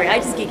 I'm sorry, I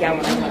just geek out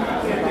when I talk.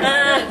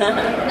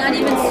 Not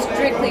even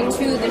strictly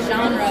to the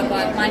genre,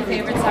 but my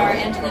favorites are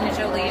Angelina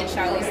Jolie and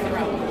Charlize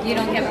Theron. You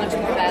don't get much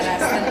more badass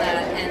than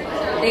that, and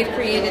they've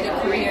created a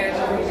career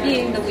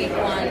being the weak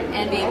one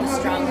and being the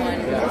strong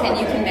one, and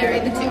you can marry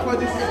the two,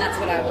 and that's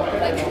what I would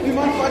like. You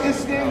mind if I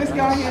just stand this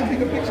guy here and take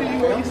a picture of you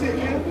while you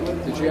sitting here?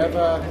 Did you have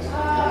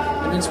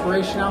an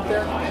inspiration out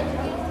there?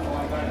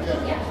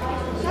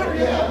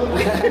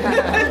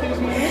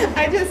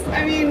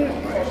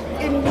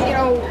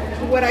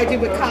 What I do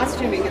with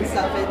costuming and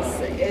stuff,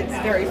 it's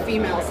very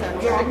female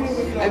centric.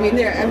 I mean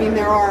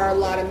there are a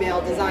lot of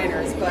male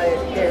designers, but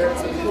there's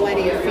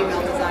plenty of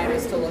female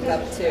designers to look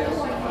up to.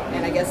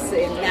 And I guess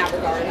in that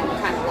regard, I'm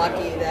kind of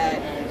lucky that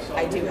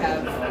I do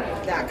have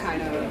that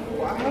kind of,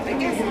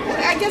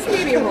 I guess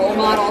maybe a role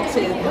model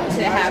to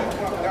have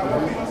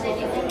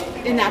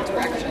in that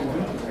direction.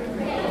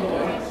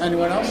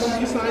 Anyone else?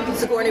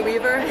 Sigourney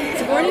Weaver.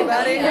 Sigourney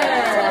Weaver.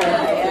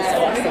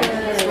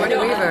 Sigourney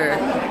Weaver.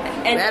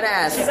 And And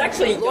badass. she's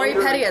actually Lori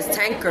younger. Petty as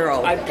Tank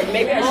Girl.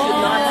 Maybe I should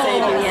not say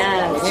this.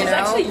 yes. She's You know?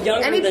 actually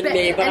younger than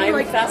me, but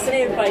I'm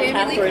fascinated by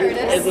Catherine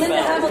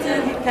Isabel.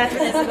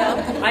 Catherine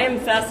Isabel. I am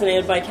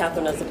fascinated by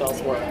Catherine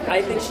Isabel's work.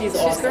 I think she's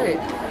awesome. She's great.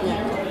 I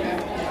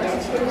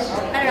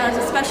don't know, as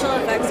a special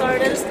effects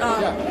artist,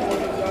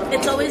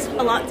 it's always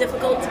a lot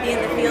difficult to be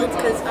in the field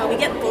because we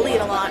get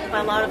bullied a lot by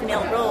a lot of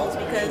male roles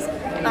because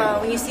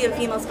when you see a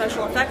female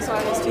special effects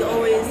artist, you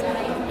always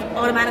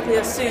automatically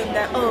assume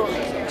that, oh,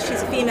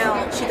 she's a female,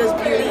 she does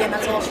beauty, and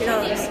that's all she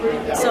knows.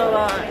 So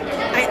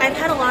I've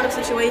had a lot of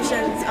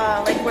situations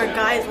like where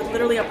guys would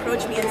literally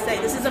approach me and say,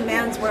 "This is a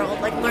man's world.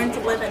 Like, learn to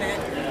live in it."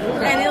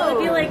 And it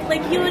would be like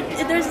you would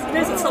there's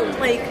so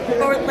like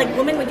or like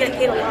women would get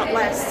paid a lot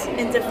less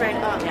in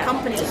different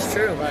companies. It's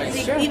true.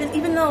 It's true.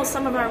 Even though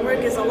some of our work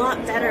is a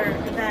lot better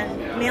than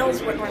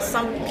males' work or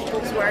some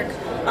people's work,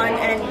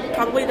 and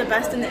probably the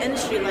best in the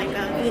industry, like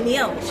V.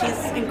 Neal.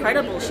 She's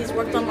incredible. She's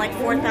worked on like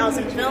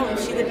 4,000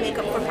 films. She did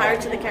makeup for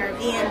Pirates of the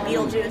Caribbean,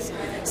 Beetlejuice.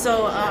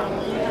 So,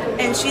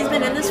 and she's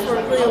been in this for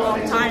a really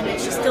long time, and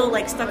she's still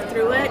like stuck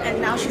through it. And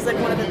now she's like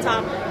one of the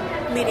top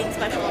leading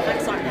special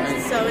effects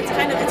artists. So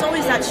it's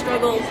always that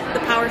struggle,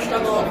 the power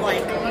struggle of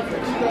like,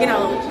 you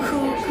know,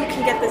 who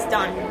can get this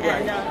done.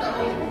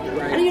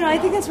 And you know, I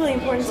think that's really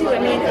important too. I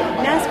mean,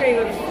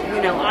 Masquerade,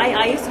 you know,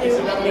 I used to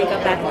do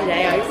makeup back in the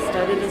day. I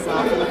started this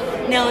off.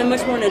 Now I'm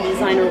much more in a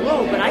designer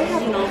role, but I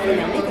have an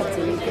all-female makeup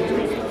team.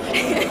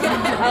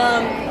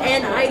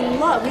 And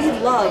we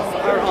love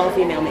our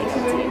all-female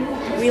makeup team.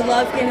 We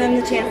love giving them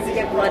the chance to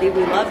get bloody.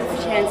 We love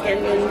the chance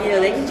getting them, you know,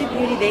 they can do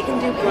beauty, they can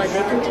do blood,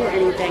 they can do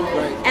anything.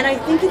 And I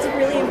think it's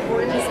really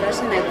important,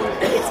 especially, and I think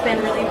that it's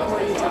been really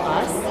important to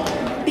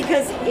us,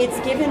 because it's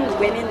given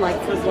women, like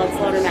for Blood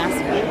Slaughter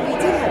Massacre, we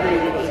did have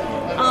nudity.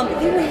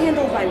 They were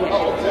handled by women.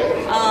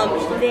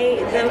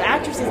 The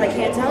actresses, I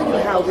can't tell you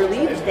how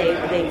relieved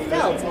they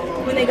felt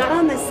when they got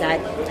on this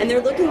set, and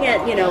they're looking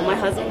at, you know, my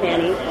husband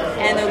Manny,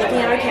 and they're looking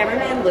at our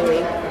cameraman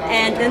Louie,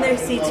 and then they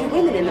see two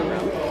women in the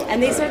room,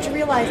 and they start to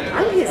realize,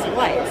 I'm his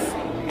wife,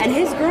 and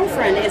his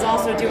girlfriend is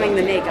also doing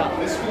the makeup,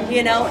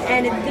 you know,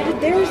 and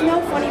there's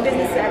no funny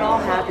business at all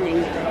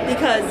happening,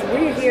 because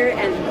we're here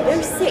and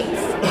they're safe,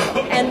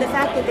 and the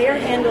fact that they're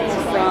handled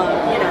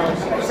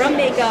from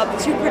makeup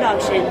to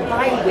production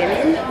by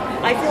women,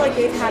 I feel like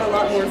they've had a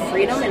lot more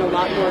freedom and a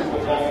lot more,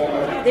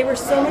 they were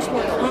so much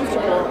more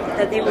comfortable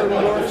that they were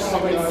more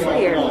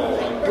freer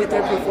with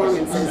their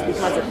performances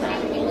because of that.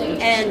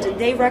 And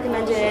they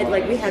recommended,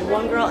 like we had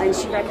one girl and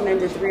she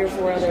recommended 3 or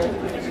 4 other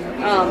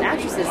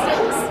actresses to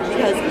us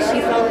because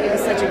she felt it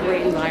was such a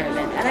great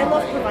environment. And I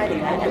love providing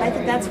that. And I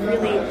think that's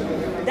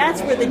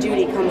where the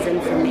duty comes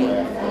in for me,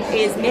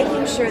 is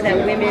making sure that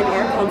women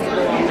are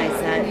comfortable on my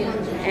set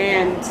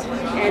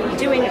and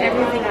doing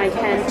everything I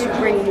can to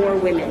bring more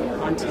women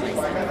onto my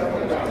set.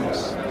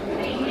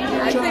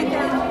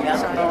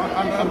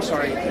 I'm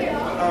sorry.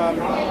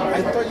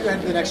 I thought you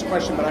had the next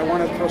question, but I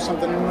want to throw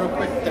something in real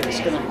quick that is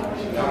going to...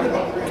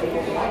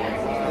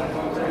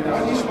 I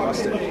just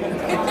lost it.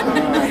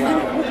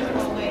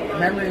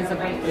 Memories of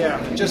it. Yeah,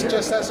 just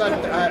as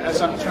I'm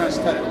trying to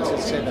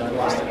say that I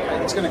lost it.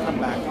 It's going to come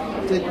back.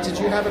 Did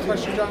you have a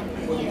question, John?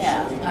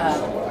 Yeah.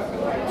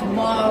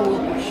 Tomorrow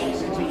will be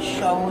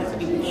shown the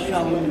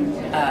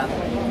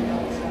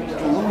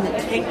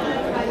lunatic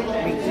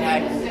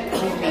retired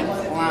creepy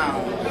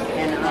clown,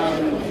 and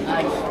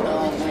I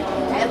saw with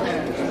Heather,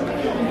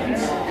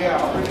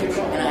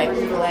 and I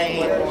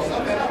played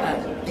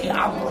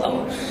Diablo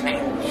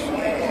Sanchez.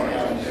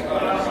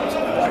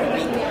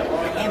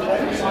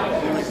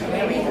 Was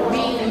very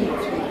mean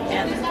to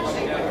Heather.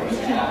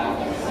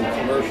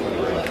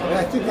 I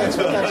think that's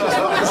what that's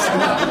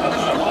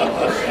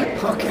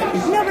okay.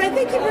 No, but I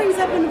think he brings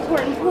up an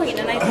important point,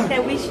 and I think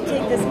that we should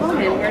take this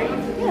moment where,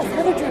 yes,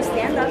 Heather Drew,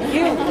 stand up.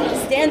 You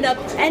stand up.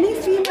 Any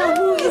female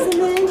who is in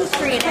the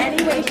industry in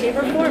any way, shape,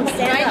 or form,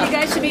 stand up. You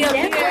guys should be up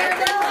here.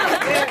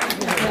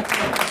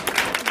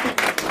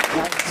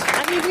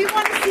 I mean, we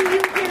want to see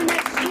you here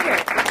next year.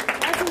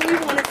 That's what we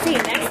want to see.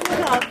 Next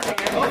look up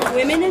there,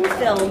 Women in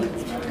Film,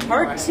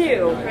 Part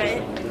 2,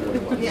 right?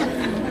 Yeah.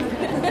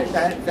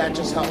 That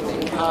just helped me.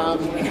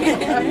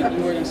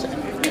 You were going to say.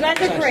 You guys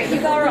are great. You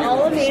guys are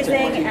all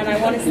amazing, and I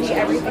want to see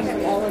everything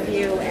from all of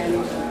you. And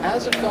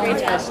as a film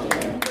tester,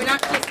 we're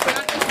not just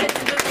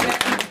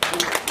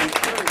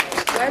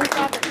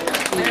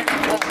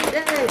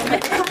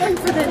Time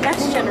for the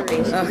next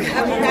generation. Okay.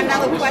 I've got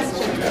another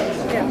question.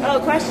 Yeah. Oh,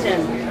 question.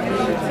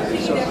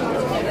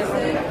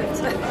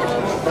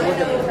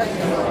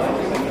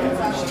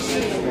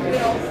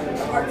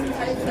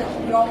 Archetypes that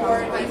y'all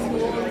were in high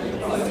school.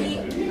 See,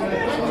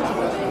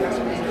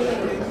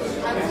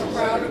 I'm so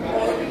proud of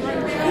all of you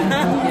right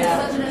now. It's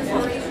such an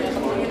inspiration.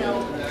 You know,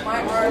 my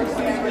art,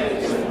 whatever, it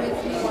just makes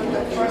me want to go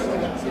further.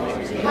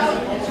 How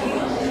do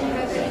you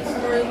have any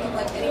stories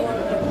like anyone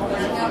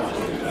working out?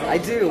 I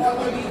do.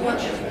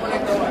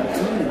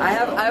 I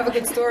have a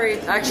good story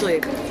actually.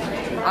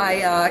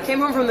 I came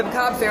home from the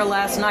Macabre Fair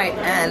last night,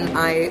 and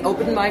I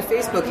opened my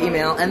Facebook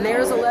email, and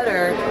there's a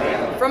letter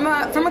from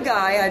a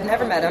guy. I'd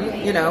never met him.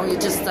 You know, he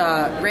just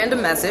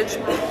random message,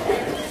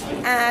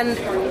 and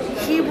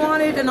he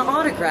wanted an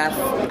autograph.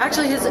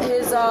 Actually, his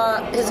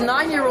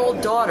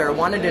 9-year-old daughter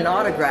wanted an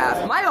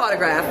autograph, my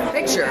autograph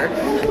picture,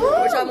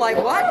 which I'm like,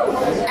 what?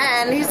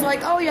 And he's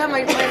like, oh yeah,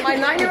 my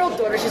 9-year-old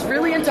daughter, she's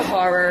really into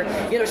horror.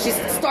 You know, she's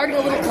starting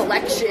a little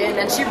collection,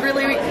 and she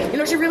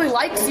really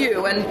likes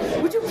you. And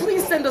would you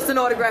please send us an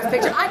autograph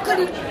picture?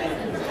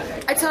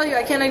 I tell you,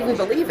 I can't even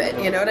believe it,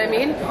 you know what I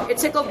mean? It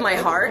tickled my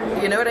heart,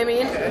 you know what I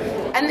mean?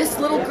 And this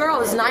little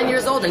girl is 9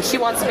 years old, and she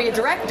wants to be a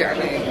director.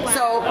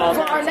 So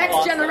for our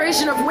next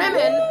generation of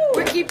women,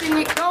 we're keeping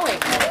it going.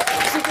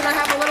 She's going to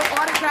have a little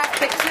autograph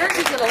picture.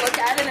 She's going to look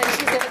at it, and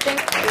she's going to think,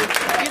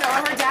 you know,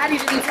 her daddy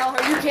didn't tell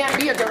her, you can't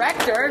be a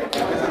director.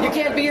 You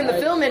can't be in the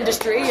film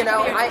industry, you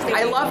know.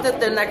 I love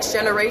that the next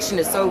generation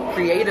is so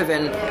creative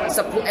and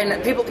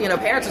people, you know,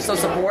 parents are so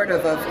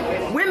supportive of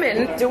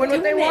women doing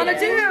what they want to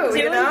do,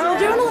 you know? We're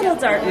doing a little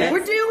darkness.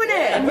 We're doing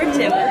it. We're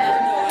doing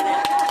it.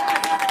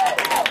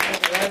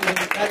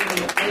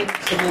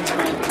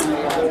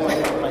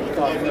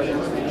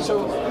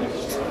 So,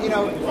 you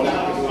know,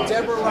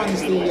 Deborah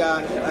runs the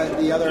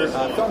other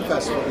film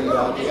festival,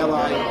 the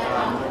LI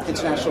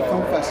International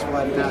Film Festival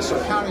out of Nassau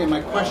County, and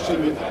my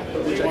question,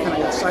 which I kind of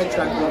got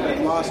sidetracked a little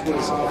bit, lost,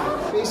 was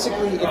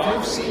basically if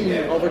you've seen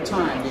over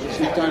time, because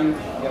you've done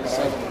it's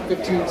like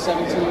 15,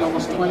 17,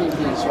 almost 20 of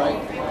these,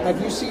 right?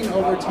 Have you seen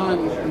over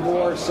time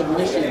more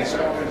submissions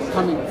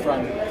coming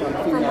from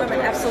female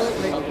women? directors?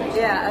 Absolutely. Okay.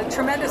 Yeah,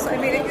 tremendous. I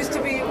mean, it used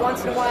to be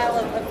once in a while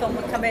a film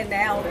would come in.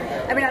 Now,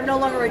 I mean, I'm no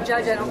longer a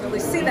judge. I don't really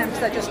see them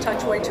because I just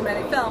touch way too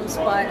many films.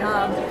 But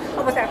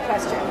without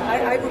question,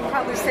 I would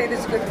probably say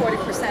there's a good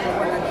 40% of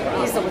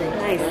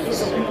women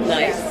easily.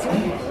 Nice.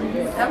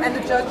 How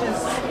many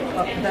judges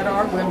that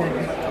are women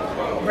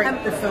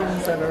rate the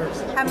films that are...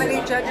 How many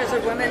judges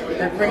are women?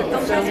 That rate the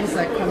films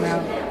that come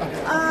out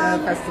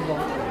of the festival?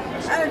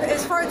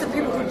 As far as the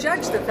people who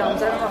judge the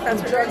films, I don't know if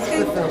that's what you're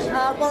asking.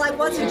 Well, I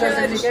was a Because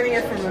judge. if you're getting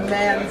it from a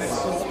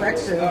man's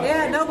perspective...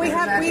 Yeah, no, we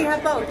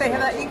have both. They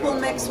have an equal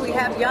mix. We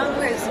have young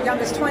as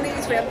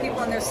 20s. We have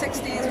people in their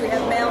 60s. We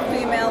have male,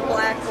 female,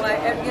 black,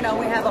 white. You know,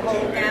 we have a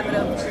whole gamut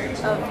of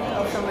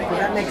filmmaking. Well,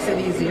 that makes it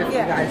easier for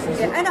guys as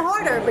well. And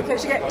harder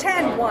because you get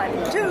 10, 1,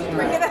 2, 3, you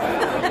know.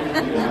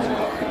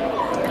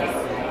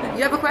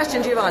 You have a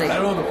question, Giovanni? I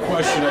don't have a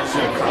question, I just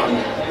have a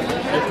comment.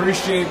 I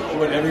appreciate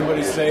what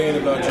everybody's saying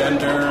about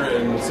gender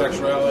and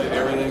sexuality and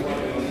everything,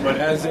 but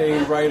as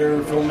a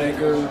writer,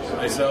 filmmaker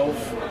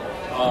myself,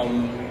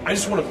 I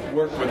just want to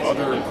work with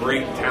other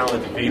great,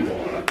 talented people.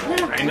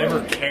 I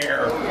never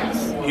care,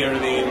 you know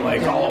what I mean,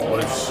 like, oh,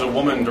 it's a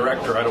woman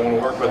director, I don't want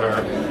to work with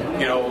her.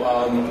 You know,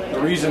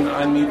 the reason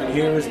I'm even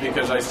here is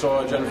because I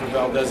saw Jennifer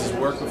Valdez's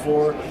work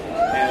before,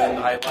 and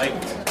I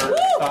liked her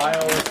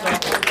style and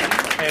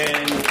stuff,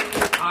 and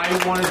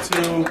I wanted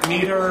to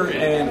meet her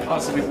and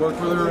possibly work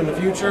with her in the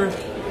future.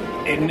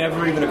 It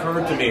never even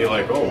occurred to me,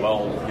 like, oh,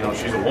 well, you know,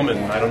 she's a woman.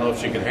 I don't know if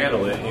she can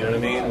handle it. You know what I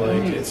mean?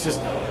 Like, it's just,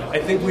 I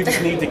think we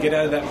just need to get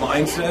out of that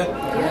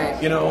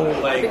mindset, you know,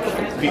 like,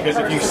 because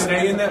if you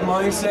stay in that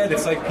mindset,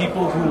 it's like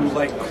people who,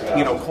 like,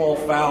 you know, call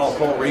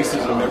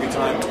racism every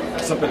time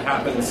something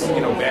happens,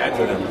 you know, bad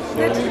to them. You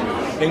know what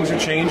I mean? Things are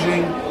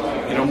changing.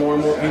 You know, more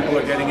and more people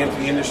are getting into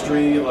the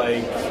industry,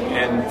 like,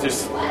 and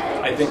just,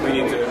 I think we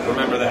need to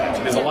remember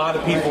that. There's a lot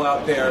of people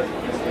out there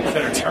that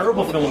are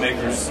terrible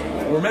filmmakers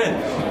who are men.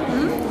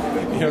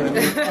 You know what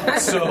I mean?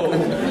 So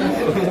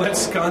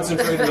let's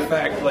concentrate on the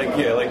fact, like,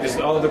 yeah, like there's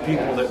other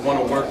people that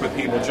want to work with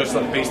people just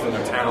based on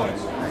their talent,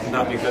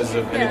 not because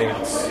of anything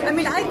else. I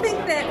mean, I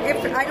think that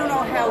I don't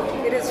know how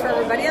it is for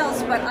everybody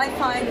else, but I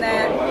find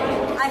that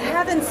I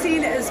haven't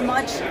seen as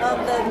much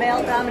of the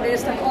male-dominated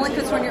stuff, only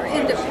because when you're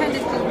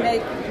independent, you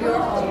make your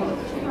own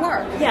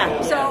work.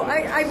 Yeah. So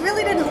I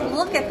really didn't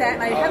look at that,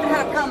 and I haven't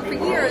had a problem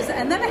for years.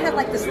 And then I had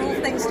like this little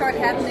thing start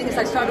happening as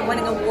I started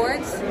winning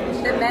awards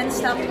that men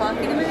stopped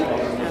talking to me.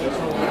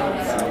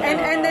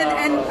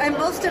 And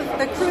most of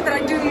the crew that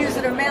I do use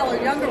that are male or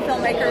younger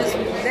filmmakers,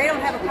 they don't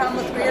have a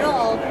problem with me at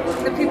all.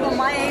 The people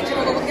my age and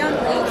a little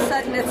younger, all of a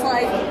sudden it's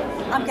like,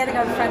 I'm getting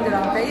unfriended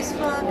on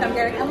Facebook.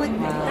 I'm like,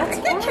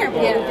 I can't be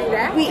able to do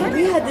that. We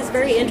had this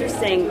very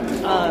interesting.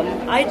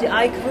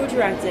 I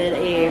co-directed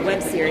a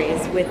web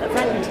series with a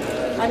friend.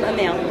 I'm a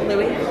male,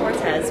 Louis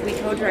Cortez. We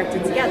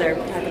co-directed together,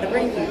 Attack of the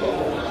Brain People.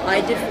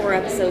 I did 4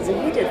 episodes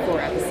and he did 4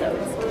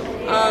 episodes.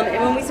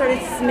 And when we started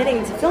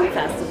submitting to film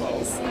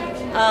festivals,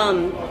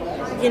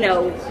 you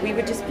know, we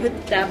would just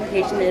put the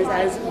application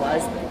as it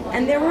was,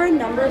 and there were a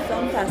number of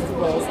film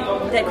festivals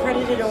that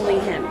credited only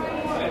him.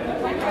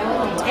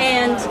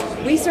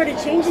 And we started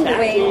changing the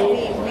way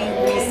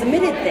we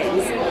submitted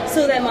things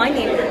so that my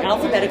name,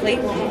 alphabetically,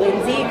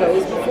 Lindsay,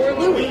 goes before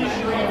Louis.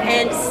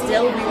 And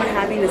still we were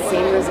having the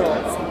same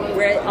results.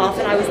 Where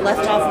often I was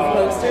left off of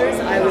posters,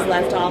 I was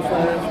left off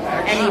of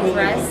any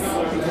press.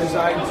 Because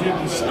I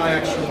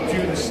actually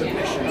do the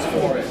submissions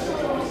for it.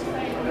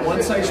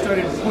 Once I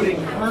started putting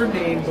her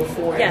name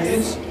before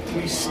his,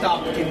 we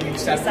stopped getting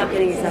accepted. Stop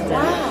getting accepted.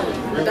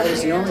 That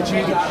was the only We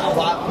change. got a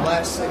lot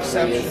less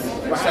accepting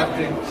from.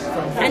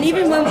 And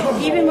even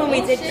when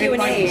we did Q&As, it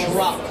like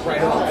dropped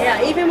right off.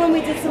 yeah, even when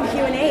we did some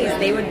Q&As,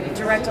 they would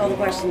direct all the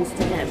questions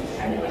to him.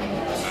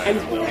 And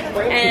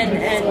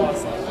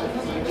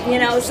you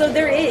know, so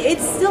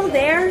it's still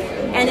there,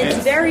 and it's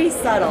very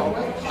subtle.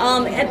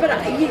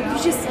 But you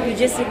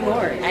just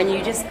ignore it, and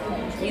you just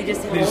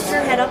hold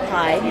your head up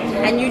high,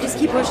 and you just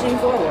keep pushing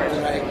forward.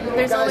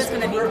 There's always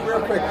going to be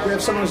real quick. We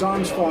have someone's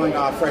arms falling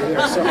off right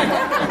here, so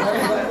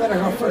let her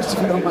go first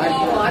if you don't mind.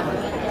 I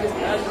just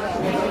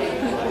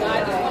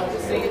want to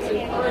say it's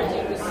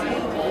encouraging to see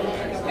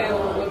this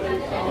panel of women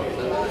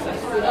that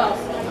stood up.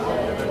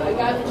 I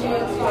got the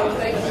chance,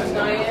 thanks to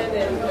Diane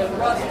and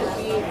Russ to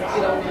be,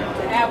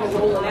 to have a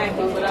role in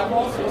acting, but I've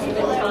also spent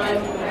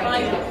time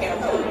behind the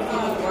camera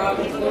where I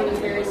was learning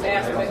various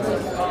aspects of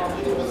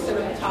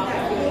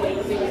cinematography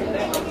and things of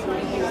that nature,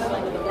 and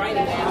some of the writing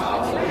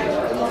aspects of it.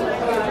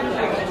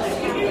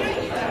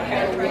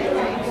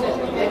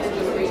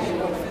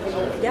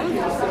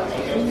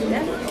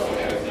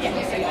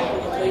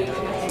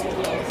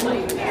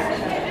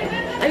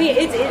 I mean,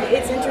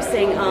 it's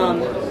interesting.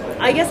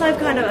 I guess I'm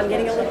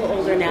getting a little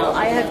older now.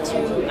 I have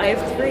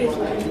 3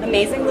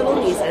 amazing little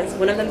nieces.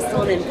 One of them's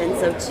still an infant,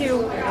 so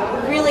 2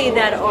 really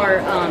that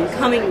are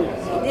coming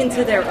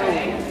into their own.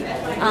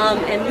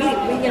 And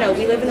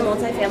we live in a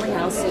multi-family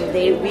house, so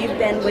we've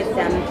been with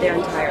them their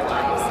entire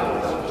lives.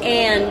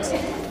 And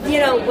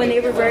when they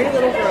were very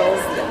little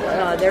girls,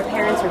 their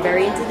parents were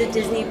very into the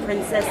Disney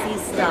princessy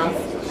stuff.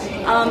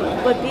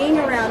 But being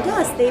around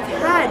us, they've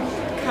had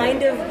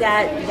kind of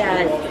that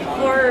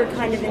horror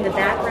kind of in the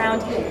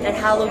background, that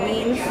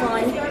Halloween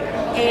fun,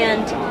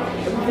 and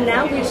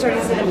now we've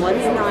started to see them.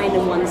 One's 9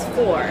 and one's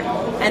 4,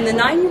 and the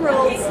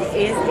 9-year-old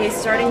is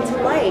starting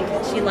to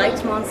she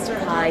liked Monster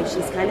High,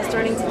 she's kind of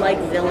starting to like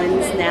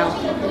Villains now,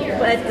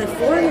 but the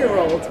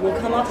 4-year-old will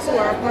come up to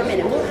our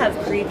apartment and we'll have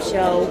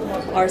Creepshow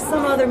or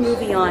some other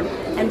movie on,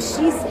 and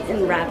she's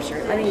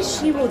enraptured. I mean,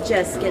 she will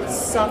just get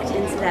sucked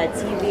into that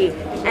TV,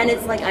 and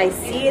it's like I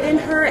see it in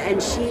her,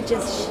 and she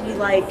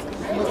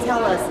will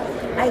tell us,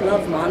 I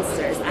love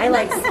monsters. I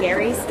like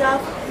scary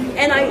stuff,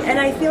 and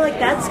I feel like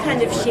that's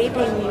kind of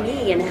shaping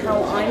me and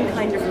how I'm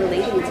kind of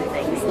relating to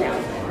things now,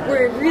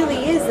 where it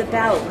really is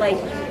about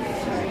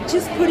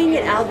just putting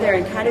it out there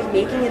and kind of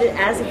making it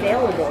as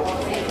available,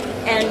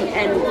 and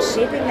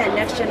shaping that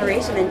next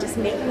generation and just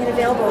making it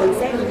available and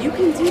saying you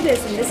can do this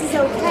and this is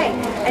okay,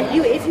 and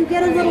if you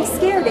get a little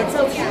scared, it's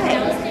okay.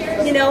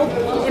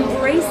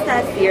 Embrace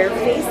that fear,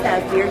 face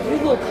that fear. You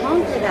will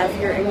conquer that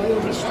fear, and you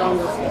will be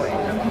stronger for it.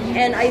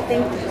 And I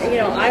think,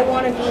 I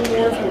want to be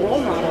more of a role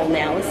model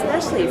now,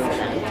 especially for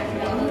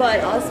them.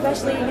 But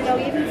especially, even for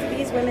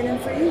these women and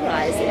for you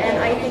guys. And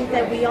I think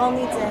that we all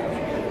need to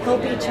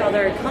help each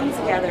other, come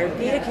together,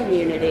 be a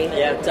community.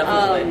 Yeah,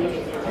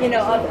 definitely.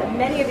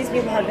 Many of these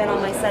people have been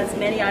on my sets,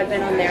 many I've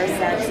been on their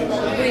sets.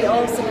 We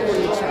all support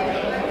each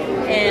other.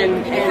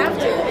 And you have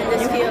to in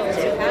this field. You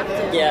have to.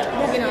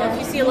 Yeah. If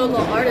you see a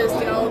local artist,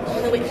 if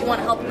you want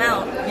to help them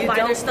out, buy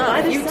their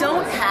stuff. You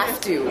don't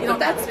have to. But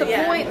that's the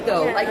point,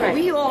 though. Yeah.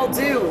 We all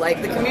do.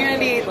 The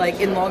community,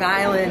 in Long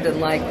Island and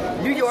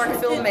New York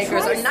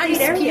filmmakers are nice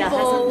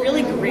people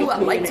really great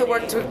who like to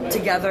work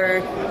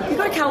together. You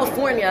go to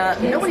California,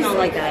 nobody's not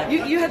like that.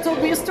 You had told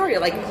me a story.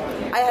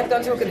 I had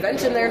gone to a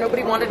convention there,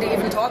 nobody wanted to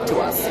even talk to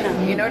us.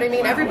 You know what I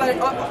mean? Everybody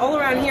all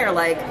around here,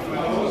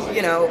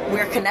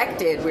 we're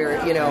connected.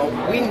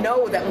 We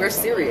know that we're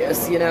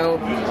serious. We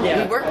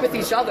work with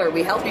each other.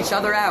 We help each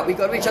other out. We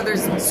go to each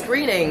other's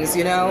screenings.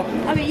 I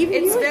mean, even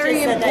it's you very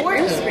just said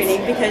important. That you're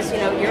screening because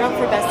you're up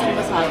for Best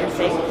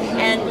Cinematography,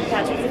 and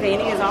Patrick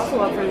Devaney is also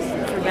up for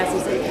Best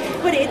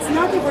Cinematography. But it's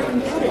not that we're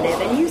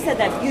competitive, and you said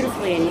that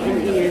beautifully in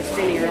your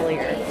screening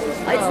earlier.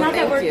 It's not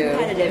that we're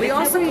competitive. We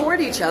all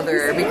support each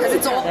other because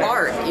it's all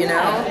art.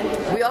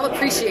 We all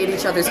appreciate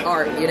each other's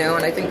art.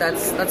 And I think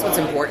that's what's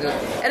important.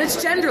 And it's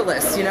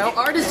genderless.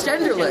 Art is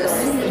genderless.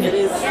 It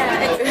is.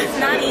 Yeah, it's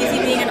not easy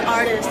being an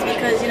artist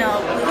because, you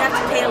have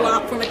to pay a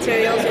lot for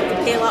materials, you have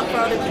to pay a lot for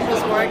other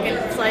people's work, and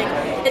it's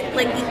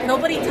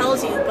nobody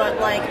tells you, but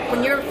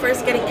when you're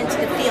first getting into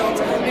the field,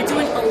 you're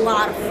doing a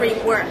lot of free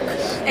work,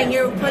 and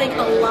you're putting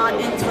a lot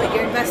into it,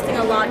 you're investing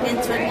a lot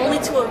into it, only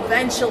to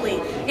eventually,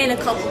 in a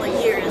couple of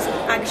years,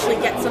 actually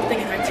get something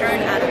in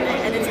return out of it.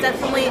 And it's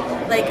definitely,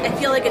 I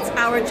feel like it's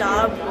our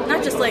job,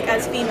 not just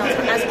as females,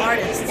 but as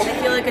artists, I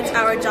feel like it's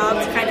our job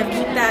to kind of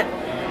keep that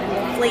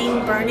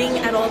flame burning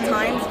at all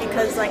times,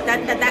 because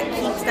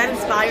that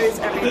inspires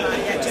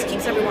everybody. It just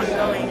keeps everyone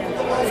going.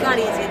 It's not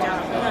easy a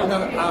job.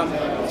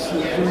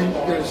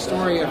 The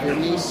story of your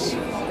niece,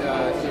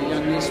 your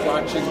young niece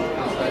watching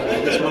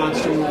these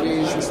monster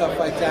movies and stuff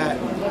like that.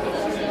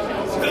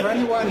 For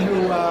anyone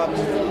who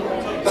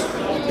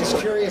is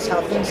curious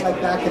how things like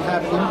that can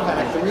have an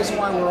impact, the reason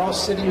why we're all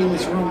sitting in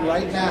this room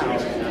right now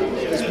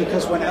is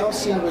because when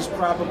Elsie was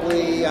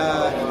probably,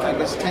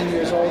 10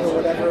 years old or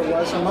whatever it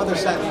was, her mother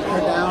sat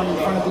her down in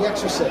front of The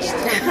Exorcist.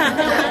 And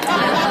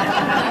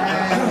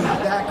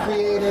that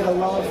created a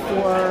love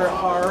for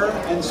horror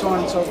and so on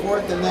and so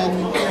forth. And then,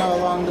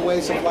 along the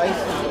ways of life,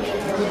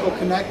 people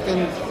connect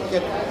and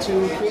get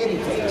to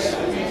creating things.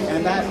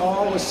 And that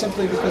all was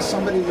simply because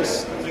somebody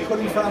was put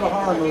in front of a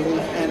horror movie,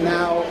 and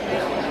now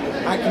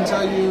I can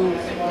tell you,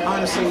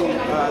 honestly,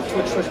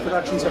 Twitch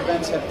Productions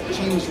events have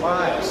changed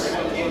lives.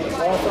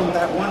 All from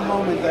that one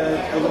moment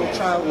that a little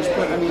child was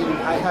put. I mean,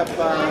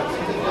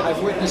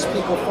 I've witnessed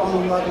people fall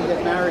in love and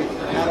get married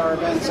at our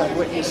events. I've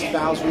witnessed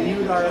vows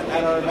renewed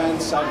at our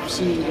events. I've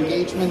seen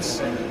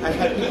engagements. I've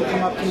had people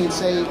come up to me and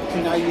say,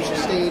 "Can I use your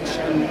stage?"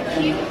 And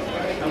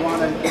I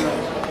want to,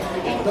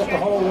 let the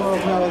whole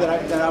world know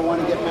that I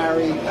want to get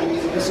married. I mean,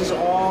 this is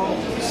all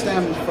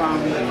stemmed from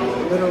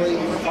literally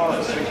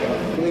horror,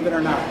 believe it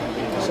or not.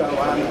 So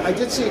I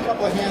did see a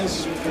couple of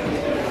hands.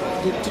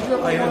 Did you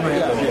ever? I had my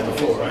hand up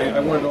before. I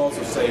wanted to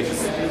also say,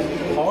 just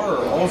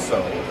horror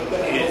also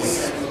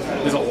is.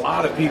 There's a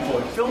lot of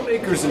people,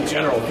 filmmakers in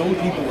general, film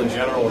people in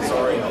general.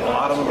 Sorry, a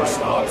lot of them are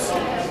snobs.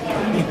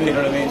 You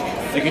know what I mean?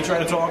 Like you try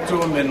to talk to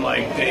them and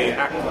like they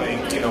act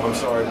like, I'm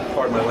sorry,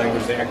 pardon my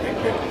language, they act like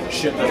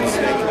shit doesn't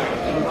stink.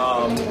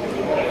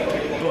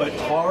 But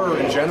horror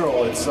in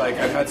general, it's like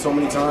I've had so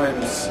many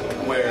times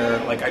where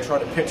like I try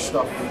to pitch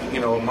stuff,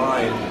 of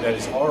mine that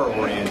is horror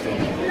oriented,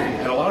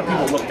 and a lot of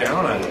people look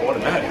down on it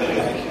automatically.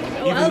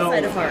 Well,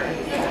 outside of horror.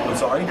 I'm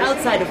sorry?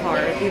 Outside of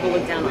horror, people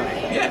look down on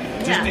it. Yeah,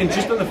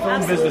 just in the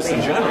film business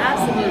in general.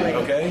 Absolutely.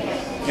 Okay?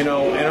 And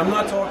I'm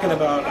not talking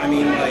about,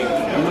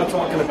 I'm not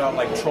talking about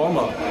like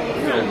trauma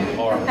film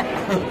horror.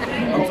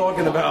 I'm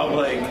talking about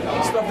like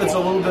stuff that's a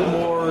little bit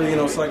more,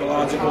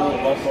 psychological,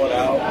 well thought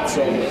out.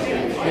 So,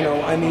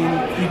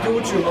 you do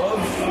what you love,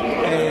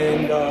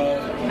 and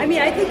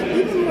I think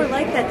people who are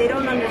like that, they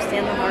don't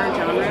understand the horror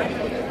genre.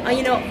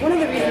 One of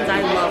the reasons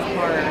I love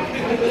horror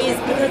is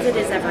because it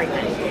is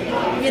everything.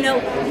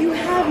 You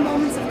have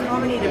moments of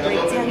comedy to break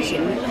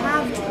tension. You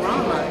have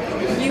drama.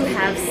 You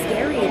have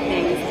scary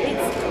things.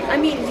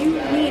 You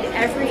need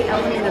every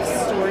element of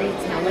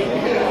storytelling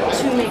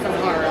to make a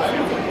horror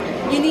film.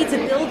 You need to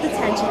build the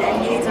tension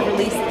and you need to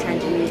release the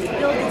tension. You need to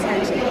build the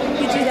tension.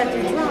 You do that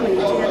through drama. You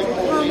do that through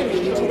comedy.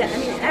 You do that.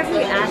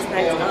 Every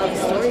aspect of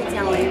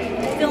storytelling,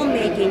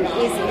 filmmaking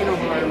is in a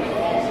horror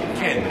movie.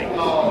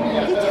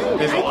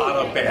 There's a lot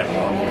of bad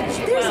horror movies.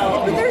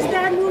 But there's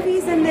bad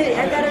movies and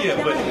that are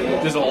but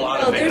there's a lot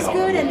of bad there's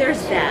good and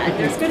there's bad.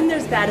 There's good and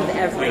there's bad of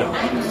everything.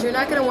 Because you're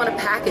not going to want to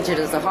package it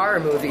as a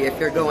horror movie if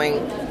you're going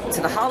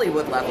to the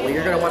Hollywood level.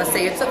 You're going to want to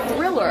say it's a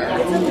thriller.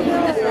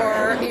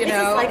 Or, it's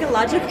a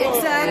psychological.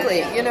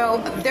 Exactly.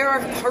 There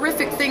are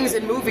horrific things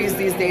in movies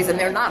these days and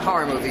they're not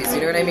horror movies, you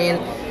know what I mean?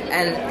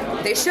 And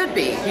they should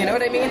be, you know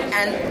what I mean?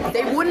 And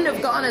they wouldn't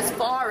have gone as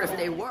far if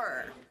they were.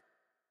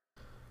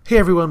 Hey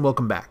everyone,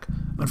 welcome back.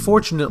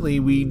 Unfortunately,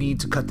 we need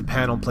to cut the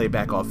panel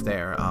playback off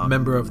there. A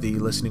member of the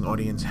listening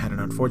audience had an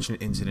unfortunate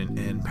incident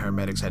and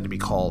paramedics had to be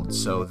called,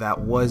 so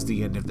that was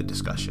the end of the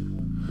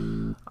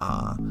discussion.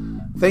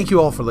 Thank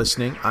you all for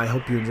listening. I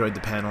hope you enjoyed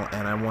the panel,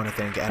 and I want to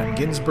thank Adam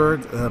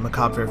Ginsberg, the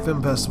Macabre Fair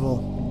Film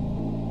Festival,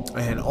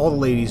 and all the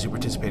ladies who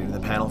participated in the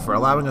panel for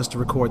allowing us to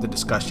record the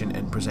discussion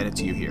and present it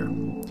to you here.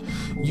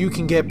 You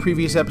can get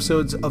previous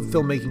episodes of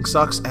Filmmaking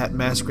Sucks at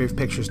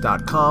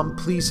massgravepictures.com.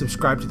 Please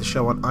subscribe to the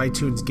show on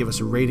iTunes, give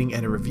us a rating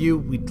and a review.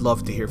 We'd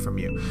love to hear from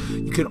you.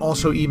 You can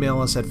also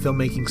email us at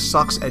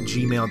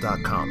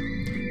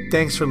filmmakingsucks@gmail.com.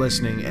 Thanks for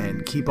listening,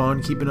 and keep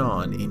on keeping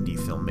on, indie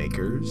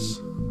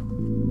filmmakers.